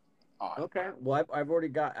on. Okay. Well, I've already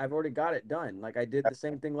got it done. Like I did the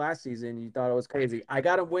same thing last season. You thought it was crazy. I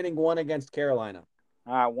got them winning 1 against Carolina.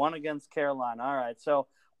 All right, 1 against Carolina. All right, so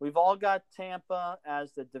we've all got Tampa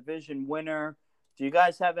as the division winner. Do you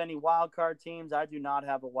guys have any wild card teams? I do not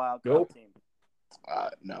have a wild card team.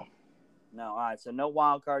 No. No. All right, so no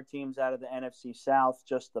wild card teams out of the NFC South,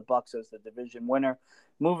 just the Bucs as the division winner.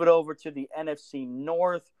 Move it over to the NFC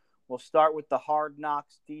North. We'll start with the Hard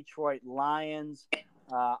Knocks Detroit Lions.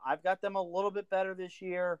 I've got them a little bit better this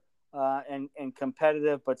year and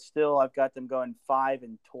competitive, but still I've got them going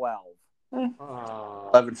 5-12.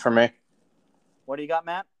 11 for me. What do you got,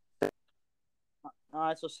 Matt? All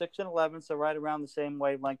right, so 6-11, so right around the same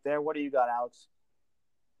wavelength there. What do you got, Alex?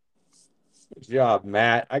 Good job,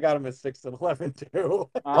 Matt. I got him at 6-11 too.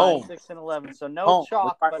 All right, 6-11. So no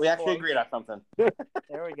chalk. We actually agreed on something.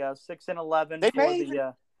 There we go. 6-11.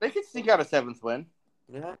 They could sneak out a 7th win.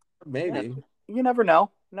 Yeah, maybe. Yeah, you never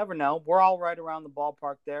know. Never know. We're all right around the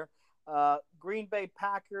ballpark there. Green Bay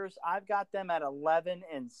Packers. I've got them at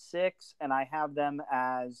 11-6, and I have them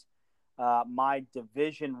as my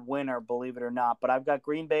division winner, believe it or not. But I've got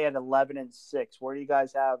Green Bay at 11-6. Where do you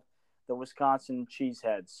guys have the Wisconsin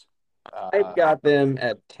Cheeseheads? I've got them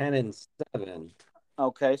at 10-7.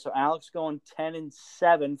 Okay, so Alex going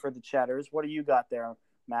 10-7 for the Cheddars. What do you got there,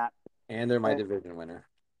 Matt? And they're my division winner.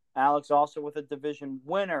 Alex also with a division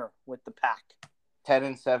winner with the Pack.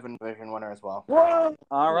 10-7 division winner as well. Whoa!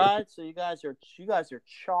 All right, so you guys are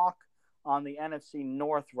chalk on the NFC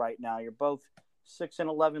North right now. You're both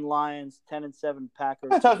 6-11 Lions, 10-7 Packers.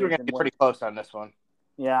 I thought we were going to be pretty close on this one.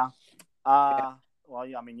 Yeah. Well,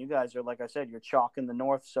 yeah, I mean, you guys are, like I said, you're chalk in the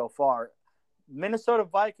North so far. Minnesota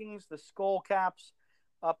Vikings, the Skull Caps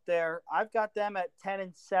up there. I've got them at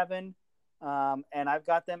 10-7, and I've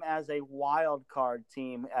got them as a wild card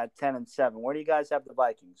team at 10-7. Where do you guys have the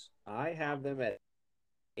Vikings? I have them at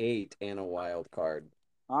 8 and a wild card.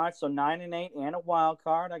 All right, so 9-8 and a wild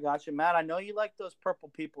card. I got you, Matt. I know you like those purple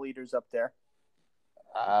people eaters up there.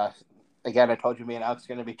 Again, I told you me and Alex are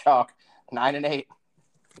going to be chalk. 9-8.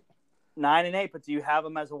 9-8, but do you have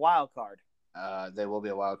them as a wild card? They will be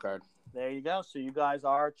a wild card. There you go. So you guys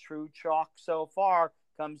are true chalk so far.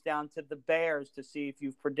 Comes down to the Bears to see if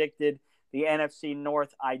you've predicted the NFC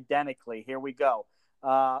North identically. Here we go.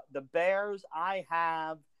 The Bears, I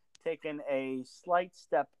have taken a slight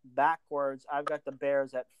step backwards. I've got the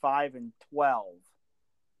Bears at 5-12.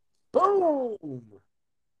 Boom!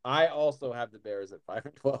 I also have the Bears at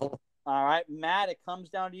 5-12. All right, Matt, it comes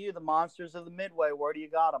down to you, the Monsters of the Midway. Where do you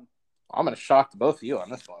got them? I'm going to shock both of you on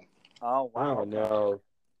this one. Oh, wow. Oh, no.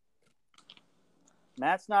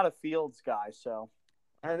 Matt's not a Fields guy, so.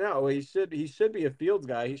 I know. He should be a Fields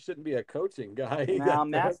guy. He shouldn't be a coaching guy. Now,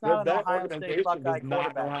 Matt's not an Ohio State Buckeye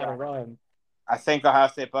quarterback guy. Run. I think Ohio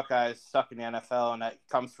State Buckeyes suck in the NFL, and that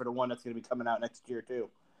comes for the one that's going to be coming out next year, too.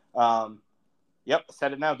 Yep,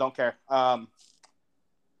 said it now. Don't care.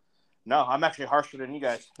 No, I'm actually harsher than you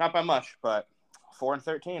guys. Not by much, but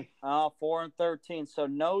 4-13. 4-13. So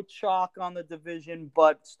no chalk on the division,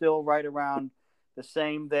 but still right around the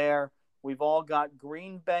same there. We've all got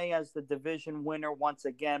Green Bay as the division winner once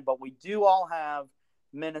again, but we do all have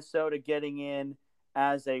Minnesota getting in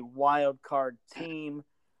as a wild card team.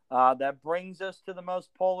 That brings us to the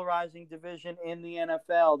most polarizing division in the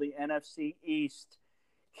NFL, the NFC East.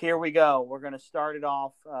 Here we go. We're going to start it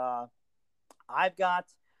off. I've got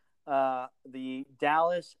the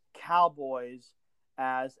Dallas Cowboys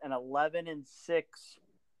as an 11-6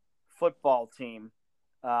 football team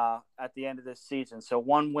at the end of this season. So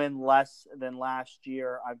one win less than last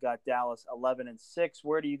year. I've got Dallas 11-6.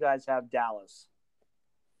 Where do you guys have Dallas?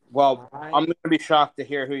 Well, I'm going to be shocked to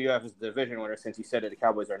hear who you have as the division winner since you said that the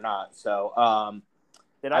Cowboys are not. So,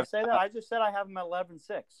 did I say that? I just said I have them at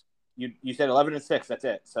 11-6. You said 11-6. That's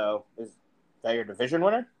it. So is that your division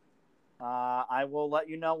winner? I will let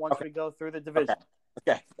you know once we go through the division.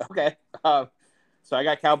 Okay. So I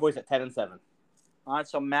got Cowboys at 10-7. All right.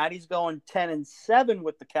 So Maddie's going 10-7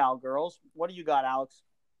 with the Cowgirls. What do you got, Alex?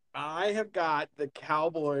 I have got the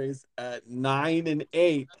Cowboys at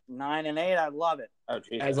 9-8. 9-8. I love it. Oh,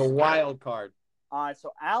 Jesus. As a wild card. All right,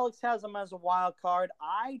 so Alex has them as a wild card.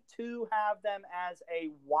 I too have them as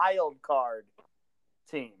a wild card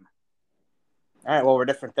team. All right, well, we're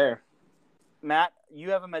different there. Matt,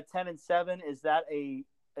 you have them at 10-7. Is that a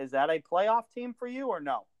playoff team for you or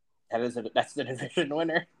no? That's the division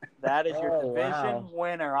winner. That is your Oh, division wow.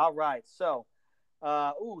 winner. All right. So,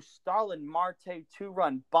 Starlin Marte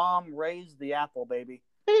 2-run bomb raised the apple, baby.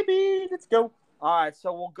 Baby, let's go. All right.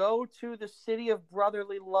 So we'll go to the city of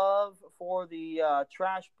brotherly love for the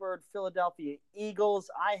Trash Bird Philadelphia Eagles.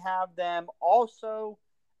 I have them also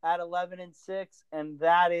at 11-6, and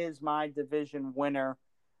that is my division winner,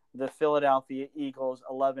 the Philadelphia Eagles,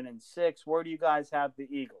 11-6. Where do you guys have the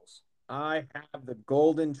Eagles? I have the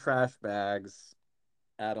Golden Trash Bags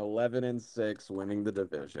at 11-6, winning the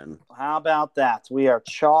division. How about that? We are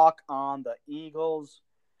chalk on the Eagles.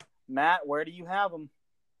 Matt, where do you have them?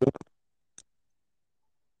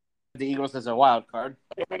 The Eagles as a wild card,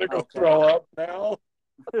 I'm gonna go Okay. throw up now.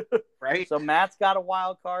 right? So Matt's got a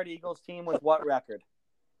wild card Eagles team with what record?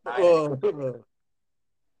 9-8.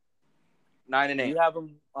 9-8. You have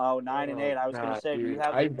them 9-8. I was going to say, do you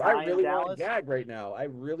have I them tying really want Dallas? to gag right now. I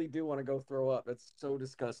really do want to go throw up. It's so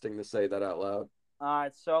disgusting to say that out loud. All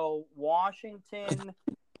right, so Washington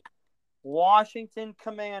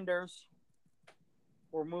Commanders.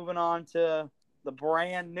 We're moving on to the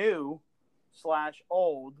brand new /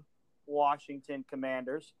 old Washington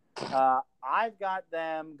Commanders. I've got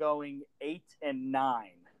them going 8-9.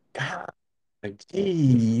 God,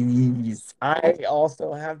 jeez. I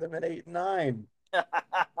also have them at 8-9.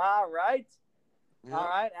 All right. Yeah. All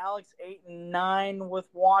right, Alex, 8-9 with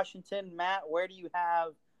Washington. Matt, where do you have?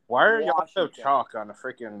 Why are y'all so Washington. chalk on the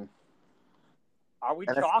freaking? Are we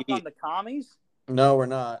NFC. chalk on the commies? No, we're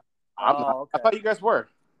not. I'm not. Oh, I okay. thought you guys were.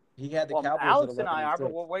 He had the Well, Cowboys Alex at and I are,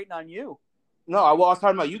 but 11-6. we're waiting on you. No, I was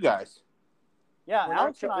talking about you guys. Yeah, We're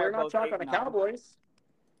Alex not, and I we're are not both chalk on the 8-9. Cowboys.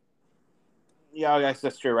 Yeah, I guess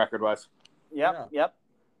that's true. Record wise. Yep.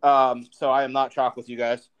 So I am not chalk with you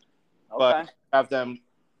guys, Okay. but I have them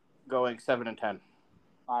going 7-10.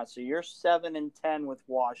 So you're 7-10 with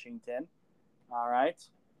Washington. All right.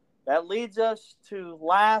 That leads us to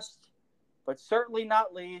last, but certainly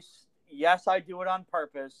not least. Yes, I do it on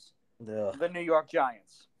purpose. Ugh. The New York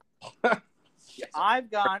Giants. Yes. I've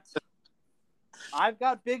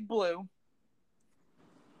got Big Blue,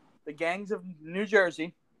 the gangs of New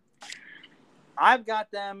Jersey. I've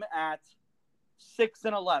got them at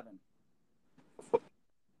 6-11.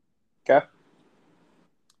 Okay.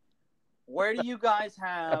 Where do you guys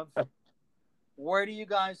have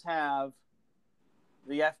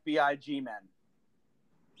the FBI G-men?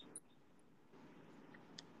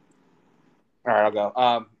 All right, I'll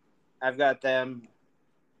go. I've got them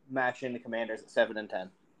matching the Commanders at 7-10.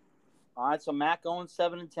 All right, so Matt going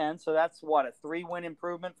 7-10. So that's what, a 3-win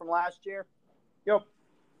improvement from last year? Yep.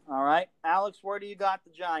 All right, Alex, where do you got the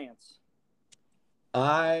Giants?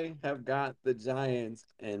 I have got the Giants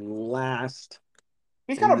in last.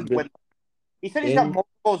 He's got In a the- win. He said he's got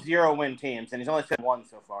multiple 0-win teams, and he's only said one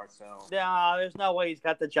so far. So No, there's no way he's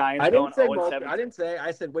got the Giants I going didn't say 0-17. I didn't say.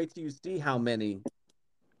 I said wait till you see how many.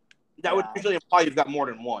 that would usually imply you've got more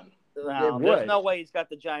than one. No, It there's would. no way he's got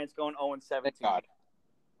the Giants going 0-17. Thank God.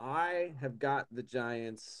 I have got the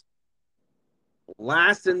Giants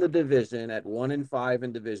last in the division at 1-5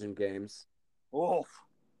 in division games. Oof,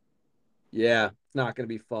 Yeah, it's not going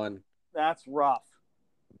to be fun. that's rough.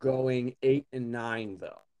 Going 8-9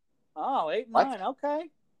 though. Oh, 8-9, What? okay.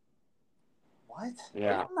 What?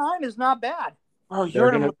 Yeah, 8-9 is not bad. Oh, They're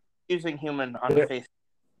you're gonna- an using human on the face.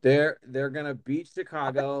 they're gonna beat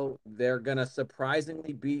Chicago. They're gonna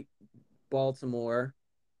surprisingly beat Baltimore.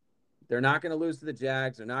 They're not gonna lose to the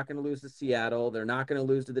Jags. They're not gonna lose to Seattle. They're not gonna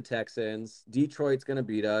lose to the Texans. Detroit's gonna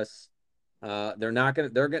beat us. They're not gonna.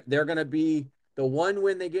 They're gonna be the one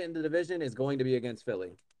win they get in the division is going to be against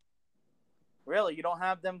Philly. Really, you don't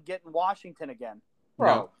have them getting Washington again.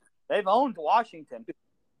 Bro, They've owned Washington.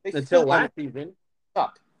 they Until still last season.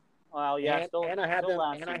 suck. Well, yeah, and, still, and I have still them.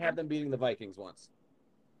 last And I season. have them beating the Vikings once.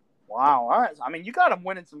 Wow, all right. I mean, you got them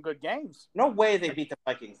winning some good games. No way they beat the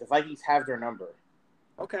Vikings. The Vikings have their number.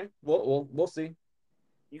 Okay, we'll see.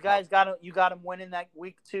 You guys got them winning that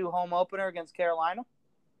week 2 home opener against Carolina.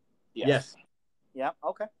 Yes. Yep.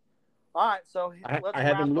 Okay. All right. So let's I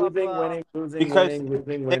have them wrap up, losing, winning, losing, because winning, losing,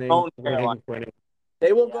 they winning, own winning, Carolina. winning.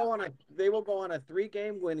 They will Yeah. go on a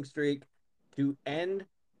 3-game winning streak to end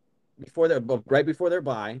right before their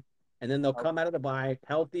bye, and then they'll come out of the bye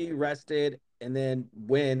healthy, rested, and then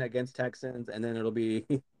win against Texans, and then it'll be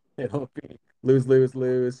lose, lose,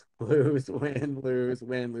 lose, lose, win, lose,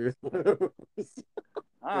 win, lose, lose.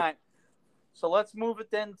 All right. So let's move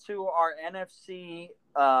it then to our NFC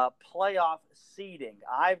playoff seeding.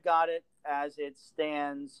 I've got it as it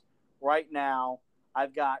stands right now.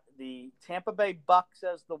 I've got the Tampa Bay Bucks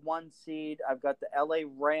as the 1 seed. I've got the LA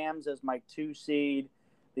Rams as my 2 seed.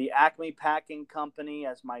 The Acme Packing Company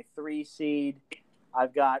as my 3 seed.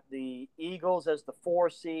 I've got the Eagles as the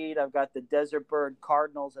 4 seed. I've got the Desert Bird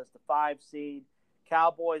Cardinals as the 5 seed.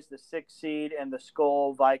 Cowboys the 6 seed, and the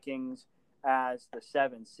Skull Vikings as the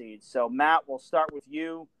 7 seed. So, Matt, we'll start with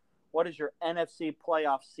you. What does your NFC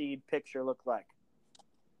playoff seed picture look like?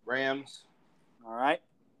 Rams. All right.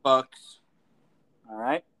 Bucks. All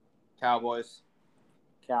right. Cowboys.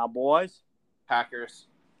 Cowboys. Packers.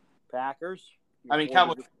 Packers. I mean,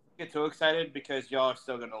 Cowboys get too excited because y'all are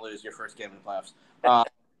still going to lose your first game in the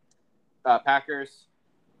playoffs. Packers.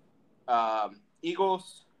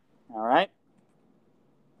 Eagles. All right.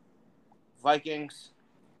 Vikings.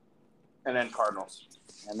 And then Cardinals.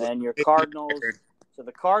 And then your Cardinals. So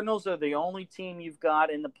the Cardinals are the only team you've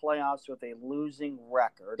got in the playoffs with a losing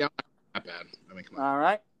record. Yeah, not bad. I mean, come on. All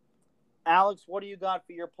right. Alex, what do you got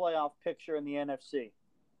for your playoff picture in the NFC?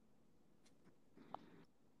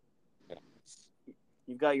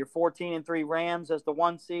 You've got your 14-3 Rams as the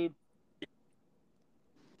 1 seed.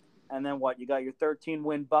 And then what? You got your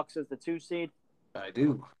 13-win Bucks as the 2 seed? I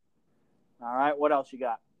do. All right. What else you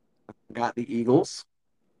got? Got the Eagles.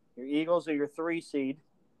 Your Eagles are your 3 seed.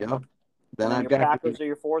 Yep. Then I've got your Packers are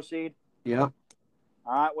your 4 seed. Yep.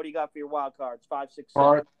 All right. What do you got for your wild cards? 5, 6,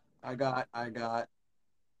 7. I got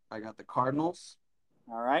the Cardinals.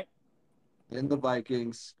 All right. Then the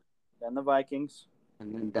Vikings. Then the Vikings.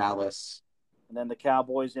 And then Dallas. And then the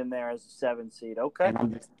Cowboys in there as the 7 seed. Okay.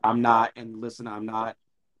 And I'm not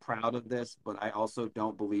proud of this, but I also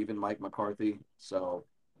don't believe in Mike McCarthy. So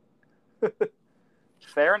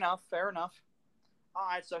Fair enough. All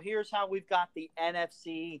right, so here's how we've got the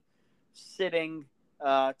NFC sitting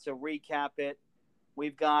to recap it.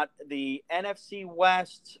 We've got the NFC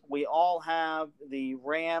West. We all have the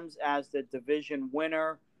Rams as the division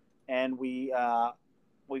winner, and we've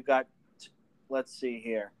got, let's see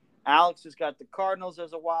here. Alex has got the Cardinals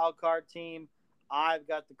as a wild card team. I've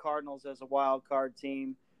got the Cardinals as a wild card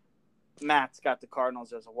team. Matt's got the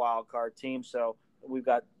Cardinals as a wild card team. So we've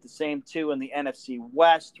got the same 2 in the NFC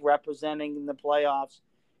West representing in the playoffs.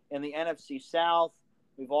 In the NFC South,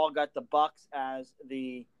 we've all got the Bucks as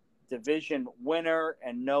the division winner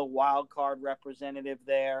and no wild card representative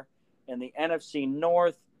there. In the NFC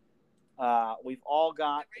North, we've all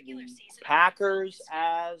got the Packers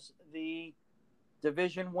as the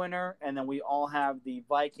division winner, and then we all have the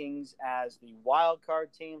Vikings as the wild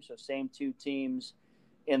card team. So same 2 teams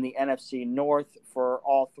in the NFC North for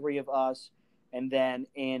all 3 of us. And then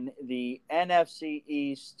in the NFC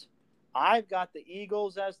East, I've got the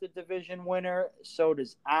Eagles as the division winner. So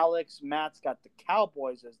does Alex. Matt's got the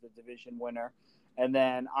Cowboys as the division winner. And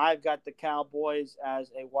then I've got the Cowboys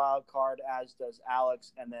as a wild card, as does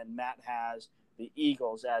Alex. And then Matt has the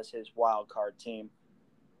Eagles as his wild card team.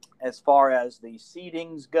 As far as the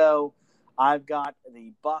seedings go, I've got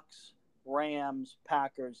the Bucks, Rams,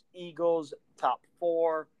 Packers, Eagles, top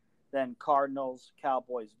 4. Then Cardinals,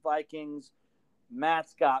 Cowboys, Vikings.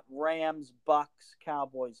 Matt's got Rams, Bucks,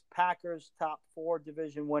 Cowboys, Packers, top 4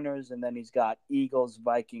 division winners. And then he's got Eagles,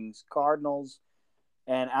 Vikings, Cardinals.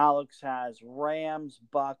 And Alex has Rams,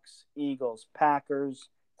 Bucks, Eagles, Packers,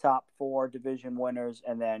 top 4 division winners.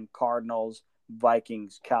 And then Cardinals,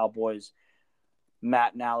 Vikings, Cowboys.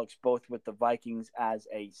 Matt and Alex both with the Vikings as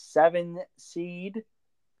a 7 seed.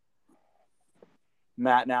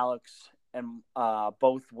 Matt and Alex and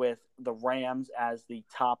both with the Rams as the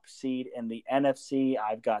top seed in the NFC.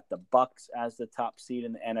 I've got the Bucks as the top seed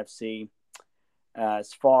in the NFC.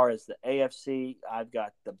 As far as the AFC, I've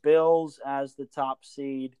got the Bills as the top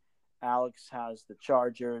seed. Alex has the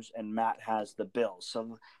Chargers, and Matt has the Bills.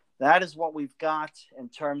 So that is what we've got in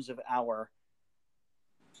terms of our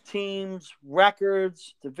teams,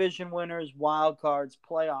 records, division winners, wild cards,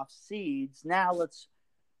 playoff seeds. Now let's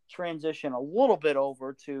transition a little bit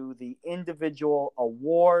over to the individual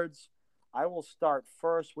awards. I will start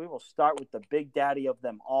first. We will start with the big daddy of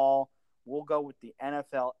them all. We'll go with the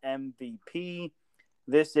NFL MVP.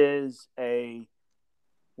 This is a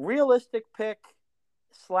realistic pick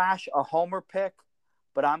 / a homer pick,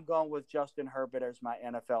 but I'm going with Justin Herbert as my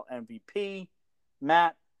NFL MVP.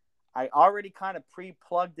 Matt, I already kind of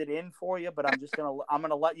pre-plugged it in for you, but I'm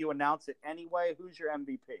gonna let you announce it anyway. Who's your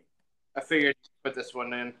MVP? I figured put this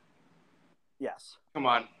one in. Yes. Come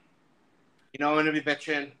on. You know I'm going to be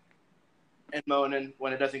bitching and moaning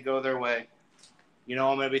when it doesn't go their way. You know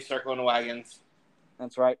I'm going to be circling the wagons.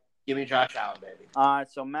 That's right. Give me Josh Allen, baby. All right,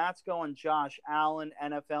 so Matt's going Josh Allen,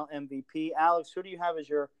 NFL MVP. Alex, who do you have as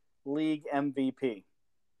your league MVP?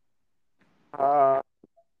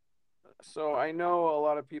 So I know a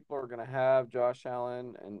lot of people are going to have Josh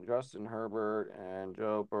Allen and Justin Herbert and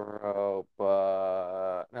Joe Burrow,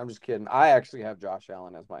 but I'm just kidding. I actually have Josh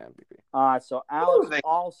Allen as my MVP. All right, so Alex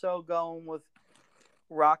also going with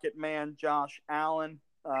Rocket Man Josh Allen.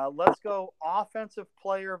 Let's go offensive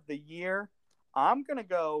player of the year. I'm going to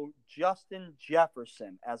go Justin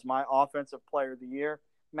Jefferson as my offensive player of the year.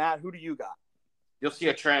 Matt, who do you got? You'll see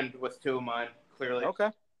a trend with two of mine, clearly.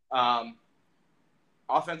 Okay.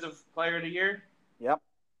 Offensive player of the year. Yep.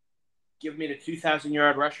 Give me the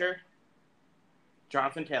 2,000-yard rusher,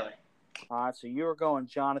 Jonathan Taylor. All right, so you are going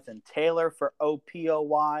Jonathan Taylor for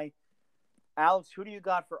OPOY. Alex, who do you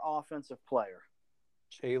got for offensive player?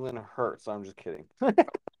 Jalen Hurts. I'm just kidding.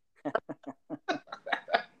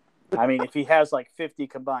 I mean, if he has like 50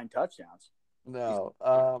 combined touchdowns. No,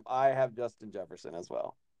 I have Justin Jefferson as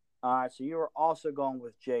well. All right, so you are also going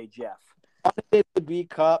with J. Jeff. I did the B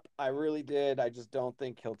Cup. I really did. I just don't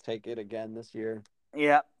think he'll take it again this year.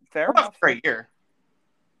 Yeah, fair That's enough. a great year.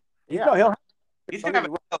 Yeah, no, He's going to have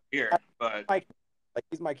a hell of a year, but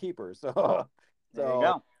he's my keeper. So There you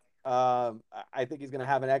go. I think he's going to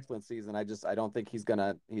have an excellent season. I don't think he's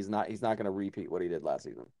not going to repeat what he did last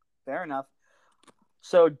season. Fair enough.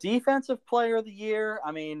 So defensive player of the year,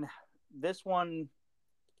 I mean, this one,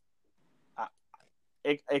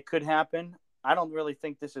 it could happen. I don't really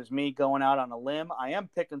think this is me going out on a limb. I am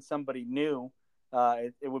picking somebody new.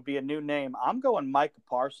 It would be a new name. I'm going Micah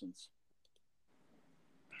Parsons.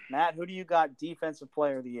 Matt, who do you got defensive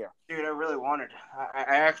player of the year? dude, I really wanted.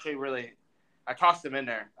 I actually really, I tossed him in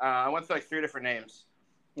there. I went through like 3 different names.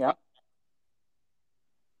 Yeah.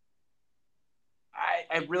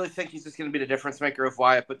 I really think he's just going to be the difference maker of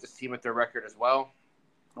why I put this team at their record as well.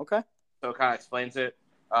 Okay. So it kind of explains it.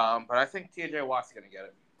 But I think T.J. Watt's going to get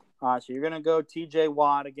it. All right, so you're going to go T.J.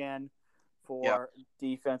 Watt again for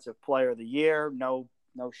defensive player of the year. No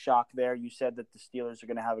shock there. You said that the Steelers are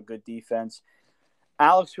going to have a good defense.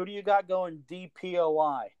 Alex, who do you got going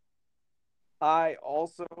DPOY? I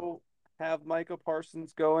also have Micah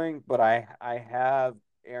Parsons going, but I have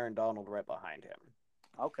Aaron Donald right behind him.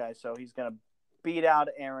 Okay, so he's going to beat out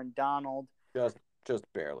Aaron Donald. Just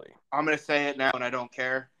barely. I'm going to say it now, and I don't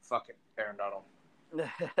care. Fuck it, Aaron Donald.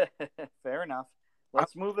 Fair enough.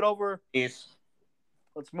 Let's move it over. Yes.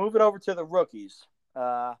 Let's move it over to the rookies.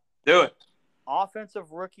 Do it.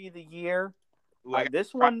 Offensive rookie of the year. Like,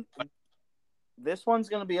 This one's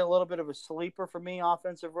going to be a little bit of a sleeper for me.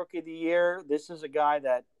 Offensive rookie of the year. This is a guy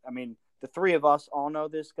that, I mean, the three of us all know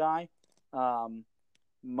this guy.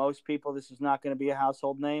 Most people, this is not going to be a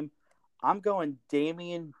household name. I'm going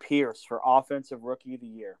Dameon Pierce for offensive rookie of the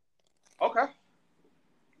year. Okay.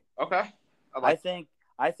 I think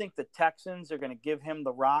the Texans are going to give him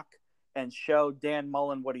the rock and show Dan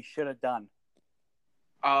Mullen what he should have done.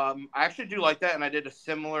 I actually do like that, and I did a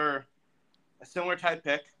similar type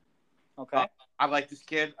pick. Okay. I like this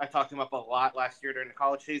kid. I talked him up a lot last year during the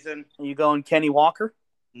college season. Are you going Kenny Walker?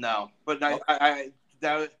 No, but I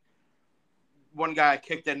that was one guy I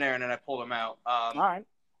kicked in there, and then I pulled him out. All right.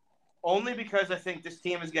 Only because I think this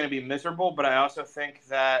team is going to be miserable, but I also think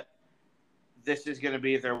that this is going to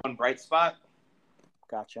be their one bright spot.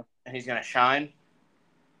 Gotcha. And he's going to shine.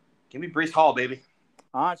 Give me Breece Hall, baby.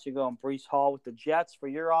 All right, so you're going Breece Hall with the Jets for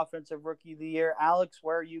your offensive rookie of the year. Alex,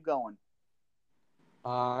 where are you going?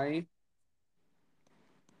 I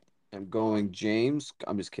am going James.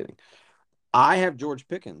 I'm just kidding. I have George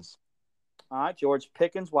Pickens. All right, George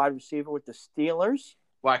Pickens, wide receiver with the Steelers.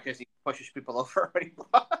 Why? Because he pushes people over when he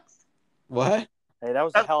blocks. What? Hey, that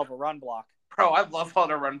was a hell of a run block. Bro, I love all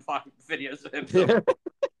the run block videos of him. So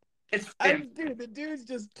it's dude, the dude's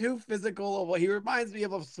just too physical. He reminds me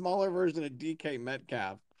of a smaller version of DK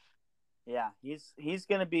Metcalf. Yeah, he's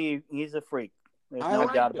a freak. There's I no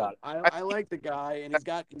like doubt him. about it. I like the guy, and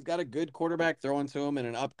he's got a good quarterback throwing to him, and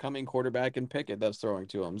an upcoming quarterback in Pickett that's throwing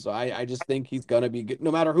to him. So I just think he's gonna be good,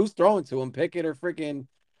 no matter who's throwing to him, Pickett or freaking.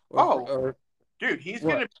 Dude,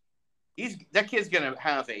 that kid's gonna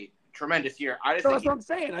have a tremendous year. That's what I'm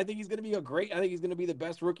saying. I think he's gonna be the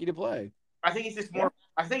best rookie to play. I think he's just more.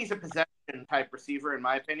 I think he's a possession type receiver, in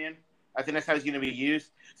my opinion. I think that's how he's going to be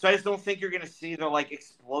used. So I just don't think you're going to see the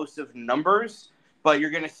explosive numbers, but you're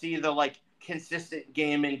going to see the consistent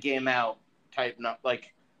game in game out type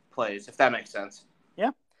plays, if that makes sense. Yeah.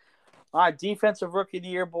 All right, defensive rookie of the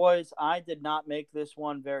year, boys. I did not make this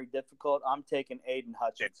one very difficult. I'm taking Aiden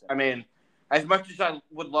Hutchinson. I mean, as much as I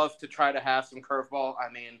would love to try to have some curveball,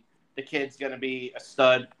 I mean, the kid's going to be a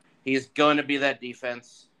stud. He's going to be that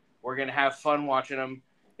defense. We're going to have fun watching him.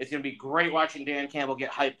 It's going to be great watching Dan Campbell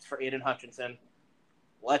get hyped for Aiden Hutchinson.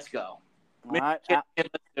 Let's go. All right, Let's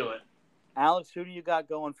do it. Alex, who do you got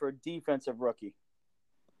going for a defensive rookie?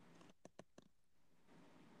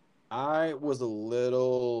 I was a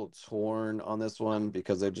little torn on this one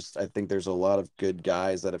because I think there's a lot of good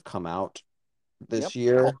guys that have come out this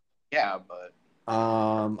year. Yeah, but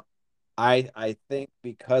I think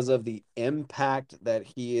because of the impact that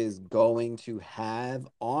he is going to have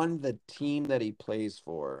on the team that he plays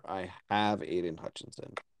for, I have Aiden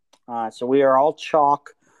Hutchinson. So we are all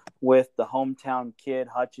chalk with the hometown kid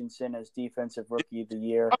Hutchinson as defensive rookie of the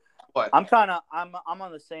year. What? I'm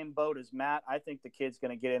on the same boat as Matt. I think the kid's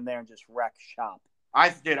going to get in there and just wreck shop. I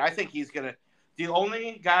think he's going to. The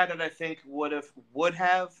only guy that I think would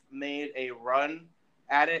have made a run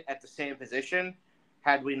at it at the same position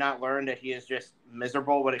had we not learned that he is just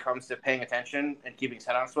miserable when it comes to paying attention and keeping his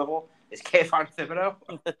head on swivel is Kayvon Thibodeau.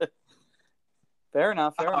 Fair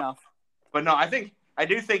enough. But no, I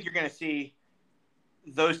do think you're going to see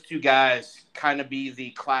those two guys kind of be the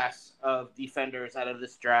class of defenders out of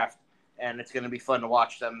this draft, and it's going to be fun to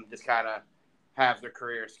watch them just kind of have their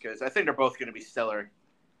careers because I think they're both going to be stellar.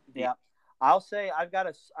 Yeah. I'll say I've got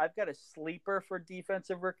a sleeper for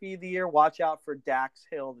defensive rookie of the year. Watch out for Dax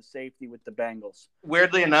Hill, the safety with the Bengals.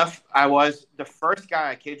 Weirdly enough, I was the first guy,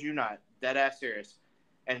 I kid you not, dead ass serious.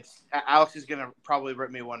 And Alex is going to probably rip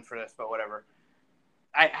me one for this, but whatever.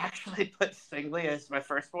 I actually put Stingley as my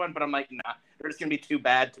first one, but I'm like, nah, they're just going to be too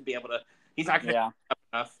bad to be able to. He's not going to have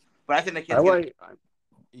enough. But I think the kid's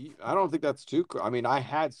I don't think that's too. I mean, I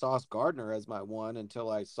had Sauce Gardner as my one until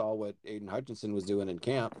I saw what Aiden Hutchinson was doing in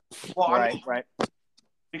camp. Well, right.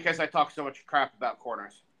 Because I talk so much crap about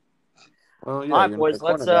corners. Well, yeah, all right, boys.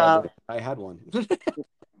 I had one.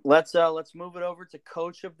 let's move it over to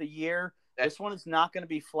Coach of the Year. This one is not going to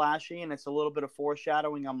be flashy, and it's a little bit of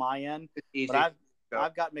foreshadowing on my end. It's easy. But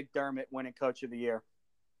I've got McDermott winning Coach of the Year.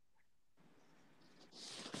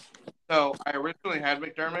 So I originally had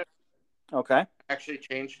McDermott. Okay. Actually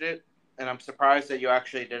changed it, and I'm surprised that you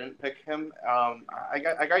actually didn't pick him. I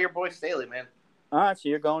got your boy Staley, man. All right, so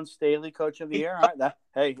you're going Staley Coach of the Year. All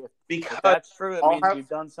right, Because if that's true, it means you've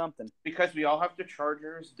done something. Because we all have the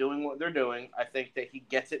Chargers doing what they're doing. I think that he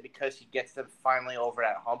gets it because he gets them finally over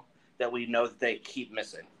that hump that we know that they keep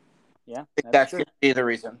missing. Yeah, that's going to be the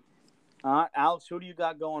reason. Alex, who do you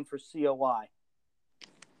got going for COI?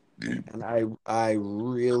 And I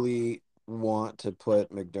really want to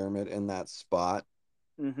put McDermott in that spot.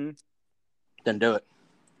 Mm-hmm. Then do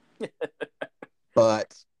it.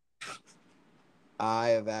 But I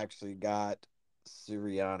have actually got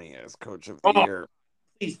Sirianni as Coach of the Year.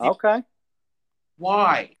 Please, okay.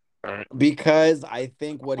 Why? Because I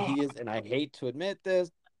think what he is, and I hate to admit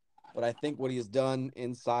this, but I think what he has done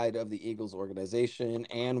inside of the Eagles organization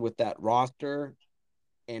and with that roster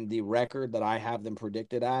and the record that I have them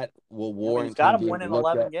predicted at will warrant. He's got him winning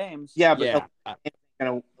 11 games. Yeah, but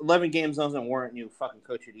 11 games doesn't warrant you fucking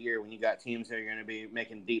Coach of the Year when you got teams that are going to be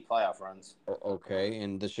making deep playoff runs. Okay,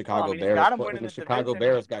 and the Chicago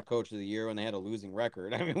Bears got Coach of the Year when they had a losing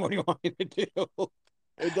record. I mean, what do you want me to do?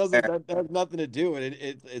 It doesn't. That has nothing to do with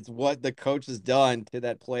it. It's what the coach has done to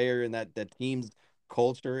that player and that team's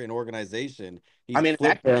culture and organization. He's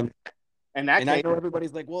flipped them. And I know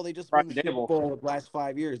everybody's like, well, they just won the Super Bowl the last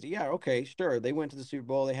 5 years. Yeah, okay, sure. They went to the Super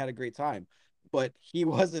Bowl. They had a great time. But he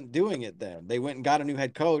wasn't doing it then. They went and got a new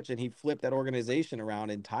head coach, and he flipped that organization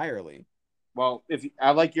around entirely. Well, if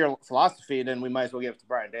I like your philosophy, then we might as well give it to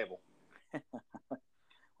Brian Dable.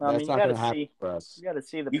 Well, you got to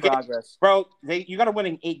see the progress. You got to win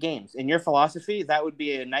in 8 games. In your philosophy, that would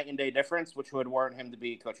be a night and day difference, which would warrant him to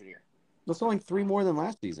be Coach of the Year. That's only 3 more than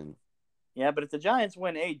last season. Yeah, but if the Giants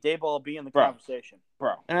win 8, Dable will be in the conversation.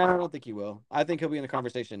 Bro. I don't think he will. I think he'll be in the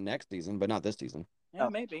conversation next season, but not this season. Yeah,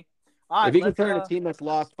 maybe. All right, if he can turn a team that's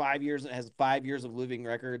lost 5 years and has 5 years of losing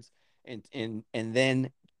records and then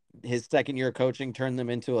his second year of coaching turn them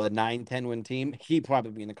into a 9-10 win team, he'd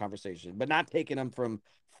probably be in the conversation. But not taking them from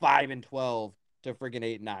 5-12 to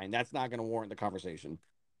friggin' 8-9. That's not going to warrant the conversation.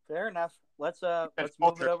 Fair enough. Let's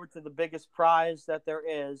move it over to the biggest prize that there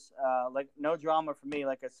is. Like no drama for me.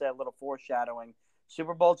 Like I said, a little foreshadowing.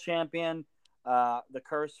 Super Bowl champion. The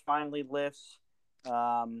curse finally lifts.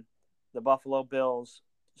 The Buffalo Bills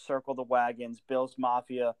circle the wagons. Bills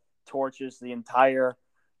Mafia torches the entire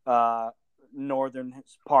northern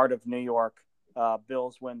part of New York.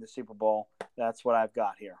 Bills win the Super Bowl. That's what I've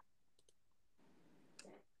got here.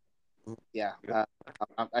 Yeah,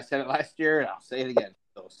 I said it last year, and I'll say it again.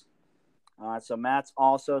 Bills. All right, so Matt's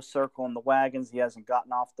also circling the wagons. He hasn't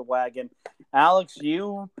gotten off the wagon. Alex,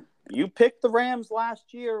 you picked the Rams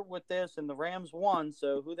last year with this, and the Rams won.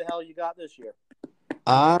 So who the hell you got this year?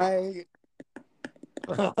 I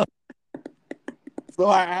so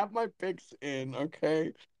I have my picks in,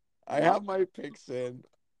 okay? I have my picks in.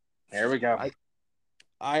 Here we go.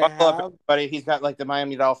 I Buckle up, have everybody. He's got like the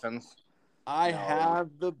Miami Dolphins. I No. have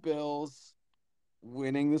the Bills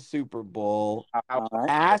winning the Super Bowl. All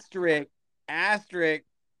right. Asterisk.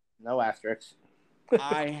 No asterisks.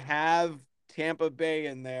 I have Tampa Bay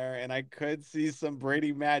in there, and I could see some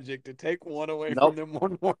Brady magic to take one away Nope. from them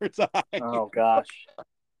one more time. Oh gosh.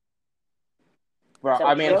 Bro,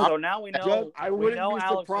 I mean, so now we know. I we wouldn't know be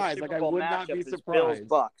Alex's surprised. Super Like, I Bowl would not matchup be is Bills surprised.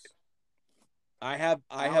 Bucks. I have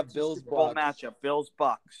Alex's Bills Super Bowl Bucks. matchup Bills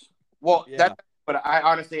Bucks. well, Yeah. but I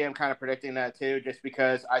honestly am kind of predicting that too, just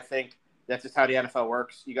because I think that's just how the NFL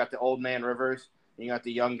works. You got the old man Rivers, and you got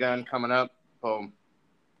the young gun coming up. Boom.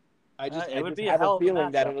 I It just would be a have hell a of a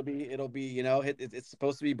feeling that matchup. it'll be it's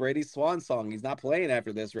supposed to be Brady's swan song. He's not playing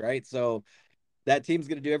after this, right? So that team's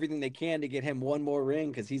going to do everything they can to get him one more ring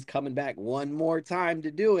because he's coming back one more time to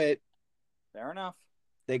do it. Fair enough.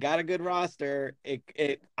 They got a good roster.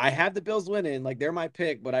 I have the Bills winning, like they're my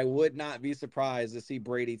pick, but I would not be surprised to see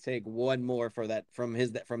Brady take one more for that from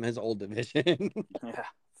his old division. Yeah.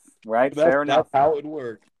 Right. Fair enough. That's how it would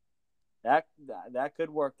work. That could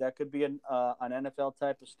work. That could be an NFL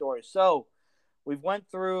type of story. So we've went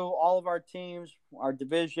through all of our teams, our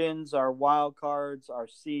divisions, our wild cards, our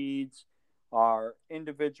seeds, our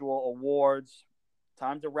individual awards.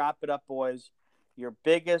 Time to wrap it up, boys. Your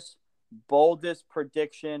biggest, boldest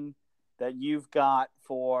prediction that you've got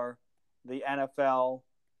for the NFL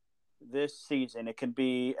this season. It can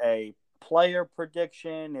be a player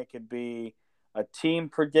prediction. It could be a team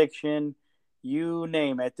prediction. You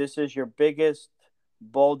name it. This is your biggest,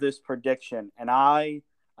 boldest prediction. And I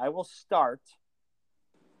will start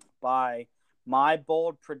by my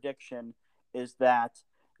bold prediction is that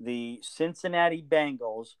the Cincinnati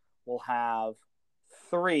Bengals will have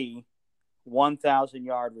 3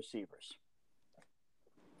 1,000-yard receivers.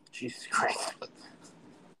 Jesus Christ.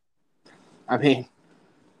 I mean,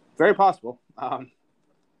 very possible.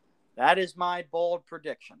 That is my bold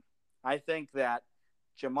prediction. I think that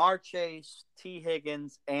Jamar Chase, T.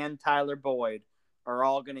 Higgins, and Tyler Boyd are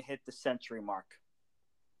all going to hit the century mark.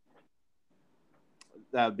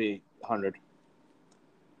 That would be 100.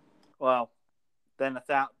 Well, then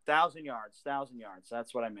 1,000 yards. 1,000 yards.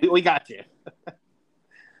 That's what I mean. We got you.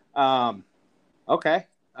 Okay.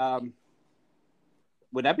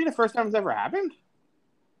 Would that be the first time it's ever happened?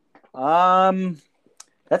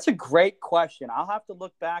 That's a great question. I'll have to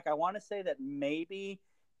look back. I want to say that maybe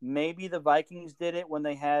the Vikings did it when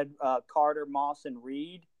they had Carter, Moss, and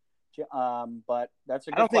Reed. But that's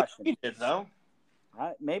a good question. Think he did, though.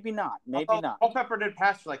 Maybe not. Maybe not. Culpepper did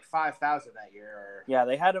pass for like 5,000 that year. Yeah,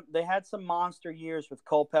 they had some monster years with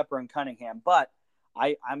Culpepper and Cunningham, but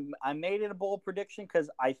I made it a bold prediction because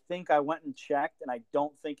I think I went and checked, and I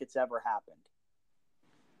don't think it's ever happened.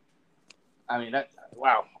 I mean,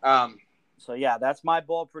 wow. So yeah, that's my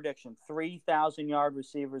bold prediction: 3,000-yard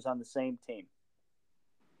receivers on the same team.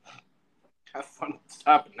 Have fun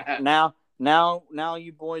stopping that. Now,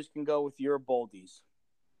 you boys can go with your boldies.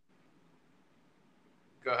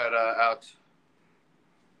 Go ahead, Alex.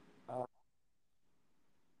 I'm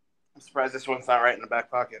surprised this one's not right in the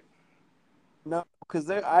back pocket. No,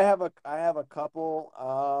 because I have a couple.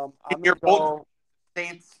 I'm Your gonna bold go.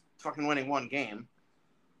 Saints fucking winning one game.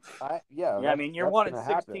 Yeah, I mean, you're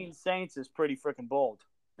 1-16 Saints is pretty freaking bold.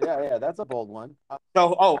 Yeah, that's a bold one.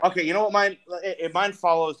 Okay, you know what mine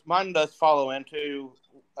does follow into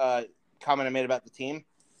comment I made about the team.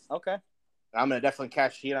 Okay. I'm gonna definitely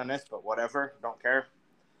catch heat on this, but whatever, don't care.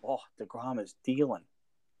 Oh, DeGrom is dealing.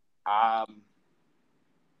 I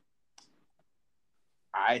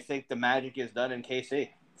think the magic is done in KC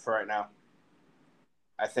for right now.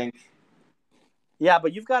 I think. Yeah,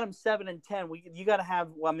 but you've got them 7-10. You got to have.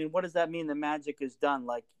 Well, I mean, what does that mean? The magic is done.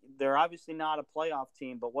 Like they're obviously not a playoff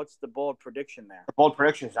team, but what's the bold prediction there? Bold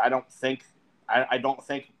predictions. I don't think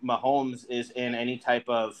Mahomes is in any type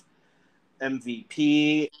of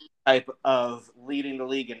MVP type of leading the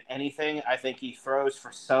league in anything. I think he throws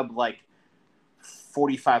for sub like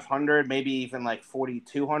 4,500, maybe even like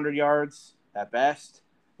 4,200 yards at best.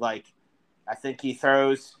 Like, I think he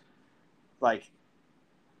throws like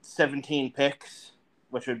 17 picks,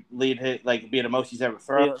 which would lead him be the most he's ever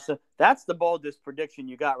thrown. Yeah, so that's the boldest prediction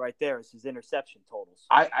you got right there. Is his interception totals?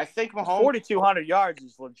 I think Mahomes 4,200 yards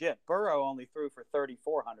is legit. Burrow only threw for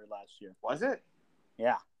 3,400 last year. Was it?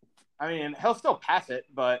 Yeah. I mean, he'll still pass it,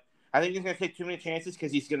 but I think he's going to take too many chances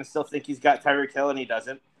because he's going to still think he's got Tyreek Hill, and he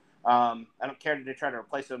doesn't. I don't care if they try to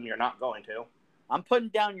replace him. You're not going to. I'm putting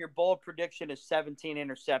down your bold prediction as 17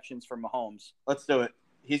 interceptions for Mahomes. Let's do it.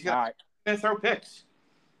 He's going to throw picks.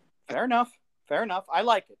 Fair enough. Fair enough. I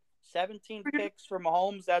like it. 17 picks for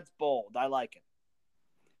Mahomes. That's bold. I like it.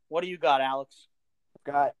 What do you got, Alex?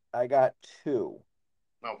 I got 2.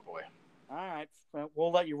 Oh boy. All right.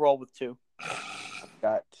 We'll let you roll with 2.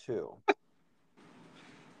 Got 2.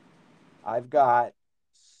 I've got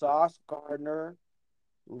Sauce Gardner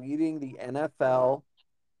leading the NFL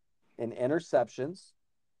in interceptions.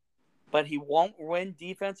 But he won't win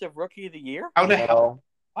Defensive Rookie of the Year? How the hell? No.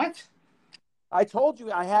 What? I told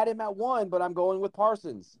you I had him at 1, but I'm going with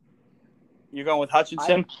Parsons. You're going with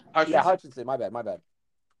Hutchinson? Yeah, Hutchinson. My bad.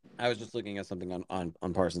 I was just looking at something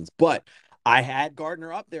on Parsons. But I had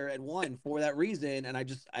Gardner up there at 1 for that reason, and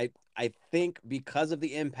I think because of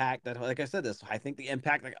the impact that, like I said this, I think the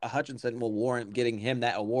impact that Hutchinson will warrant getting him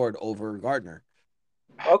that award over Gardner.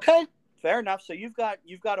 Okay, fair enough. So you've got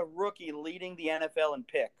a rookie leading the NFL in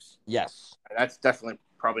picks. Yes. That's definitely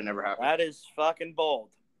probably never happened. That is fucking bold.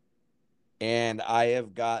 And I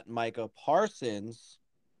have got Micah Parsons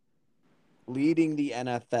leading the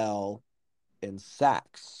NFL in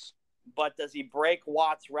sacks. But does he break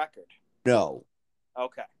Watt's record? No.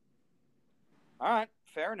 Okay. All right,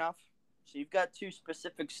 fair enough. So you've got 2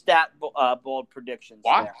 specific bold predictions.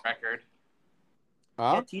 What there. record?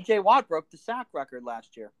 Huh? Yeah, TJ Watt broke the sack record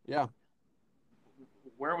last year. Yeah.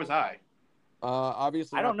 Where was I?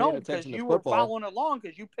 Obviously, I don't know because you were following along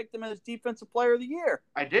because you picked him as Defensive Player of the Year.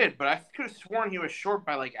 I did, but I could have sworn he was short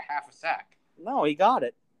by like a half a sack. No, he got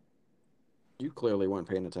it. You clearly weren't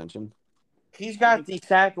paying attention. He's got the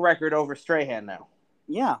sack record over Strahan now.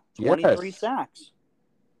 Yeah, 23 Yes. sacks.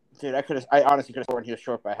 Dude, I honestly could have sworn he was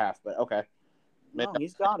short by half, but okay. No,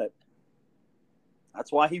 he's got it.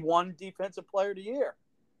 That's why he won Defensive Player of the Year.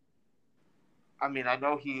 I mean, I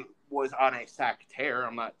know he was on a sack tear.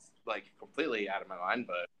 I'm not like completely out of my mind,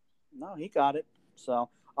 but No, he got it. So,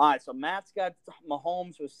 all right. So Matt's got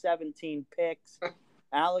Mahomes with 17 picks.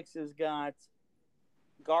 Alex has got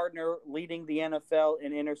Gardner leading the NFL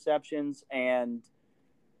in interceptions and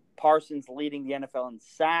Parsons leading the NFL in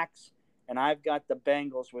sacks. And I've got the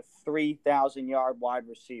Bengals with 3,000-yard wide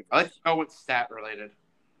receivers. I like to know what's stat related.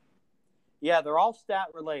 Yeah, they're all stat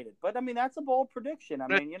related. But, I mean, that's a bold prediction. I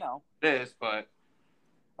mean, It is, but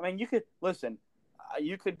I mean, you could listen.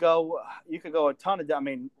 You could go a ton of. I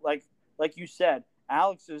mean, like you said,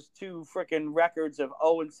 Alex's 2 freaking records of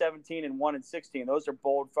 0-17 and 1-16. Those are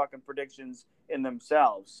bold fucking predictions in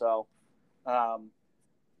themselves. So,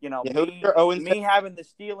 me having the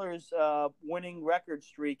Steelers winning record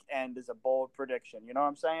streak end is a bold prediction. You know what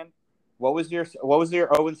I'm saying? what was your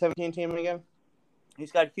 0-17 team again?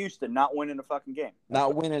 He's got Houston not winning a fucking game.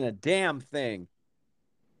 Not winning a damn thing.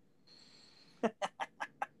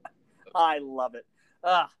 I love it.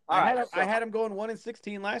 I had him going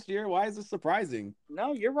 1-16 last year. Why is this surprising?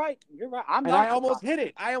 No, you're right. I almost hit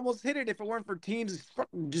it. If it weren't for teams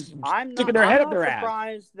just sticking their head up their I'm ass. not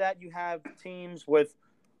surprised that you have teams with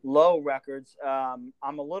low records.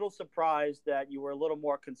 I'm a little surprised that you were a little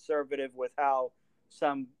more conservative with how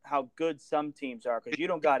good some teams are because you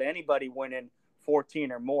don't got anybody winning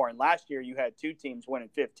 14 or more. And last year you had 2 teams winning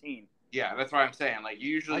 15. Yeah, that's what I'm saying. Like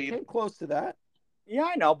usually, I came close to that. Yeah,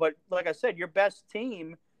 I know, but like I said, your best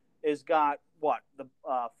team has got the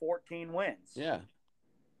 14 wins. Yeah.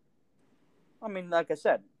 I mean, like I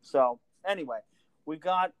said. So anyway, we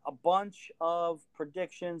got a bunch of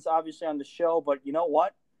predictions, obviously, on the show. But you know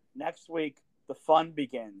what? Next week the fun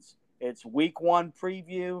begins. It's week 1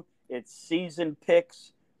 preview. It's season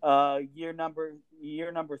picks. Year number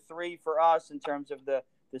 3 for us in terms of the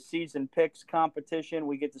season picks competition.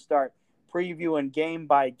 We get to start previewing game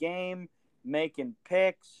by game, making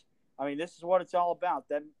picks. I mean, this is what it's all about.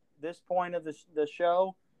 That this point of the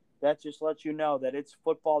show, that just lets you know that it's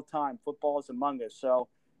football time. Football is among us. So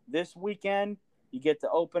this weekend, you get to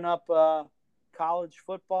open up college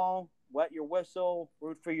football, wet your whistle,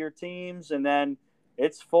 root for your teams, and then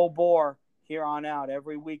it's full bore here on out.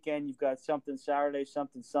 Every weekend, you've got something Saturday,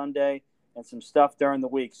 something Sunday, and some stuff during the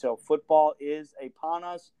week. So football is upon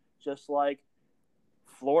us, just like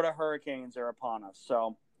Florida Hurricanes are upon us.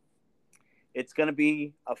 So it's going to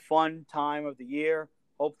be a fun time of the year.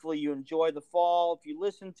 Hopefully you enjoy the fall. If you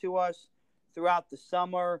listen to us throughout the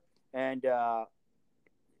summer and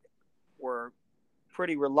we're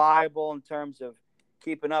pretty reliable in terms of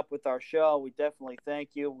keeping up with our show, we definitely thank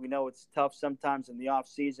you. We know it's tough sometimes in the off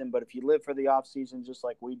season, but if you live for the off season just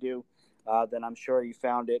like we do, then I'm sure you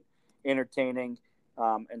found it entertaining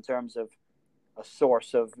in terms of a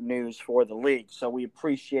source of news for the league. So we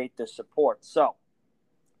appreciate the support. So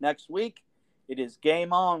next week, it is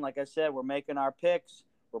game on. Like I said, we're making our picks.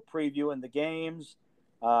 We're previewing the games.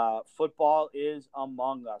 Football is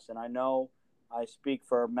among us. And I know I speak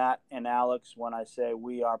for Matt and Alex when I say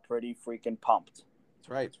we are pretty freaking pumped. That's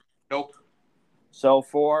right. Nope. So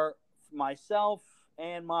for myself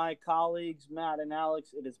and my colleagues, Matt and Alex,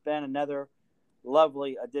 it has been another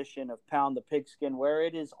lovely edition of Pound the Pigskin, where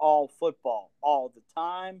it is all football all the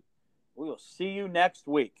time. We will see you next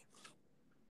week.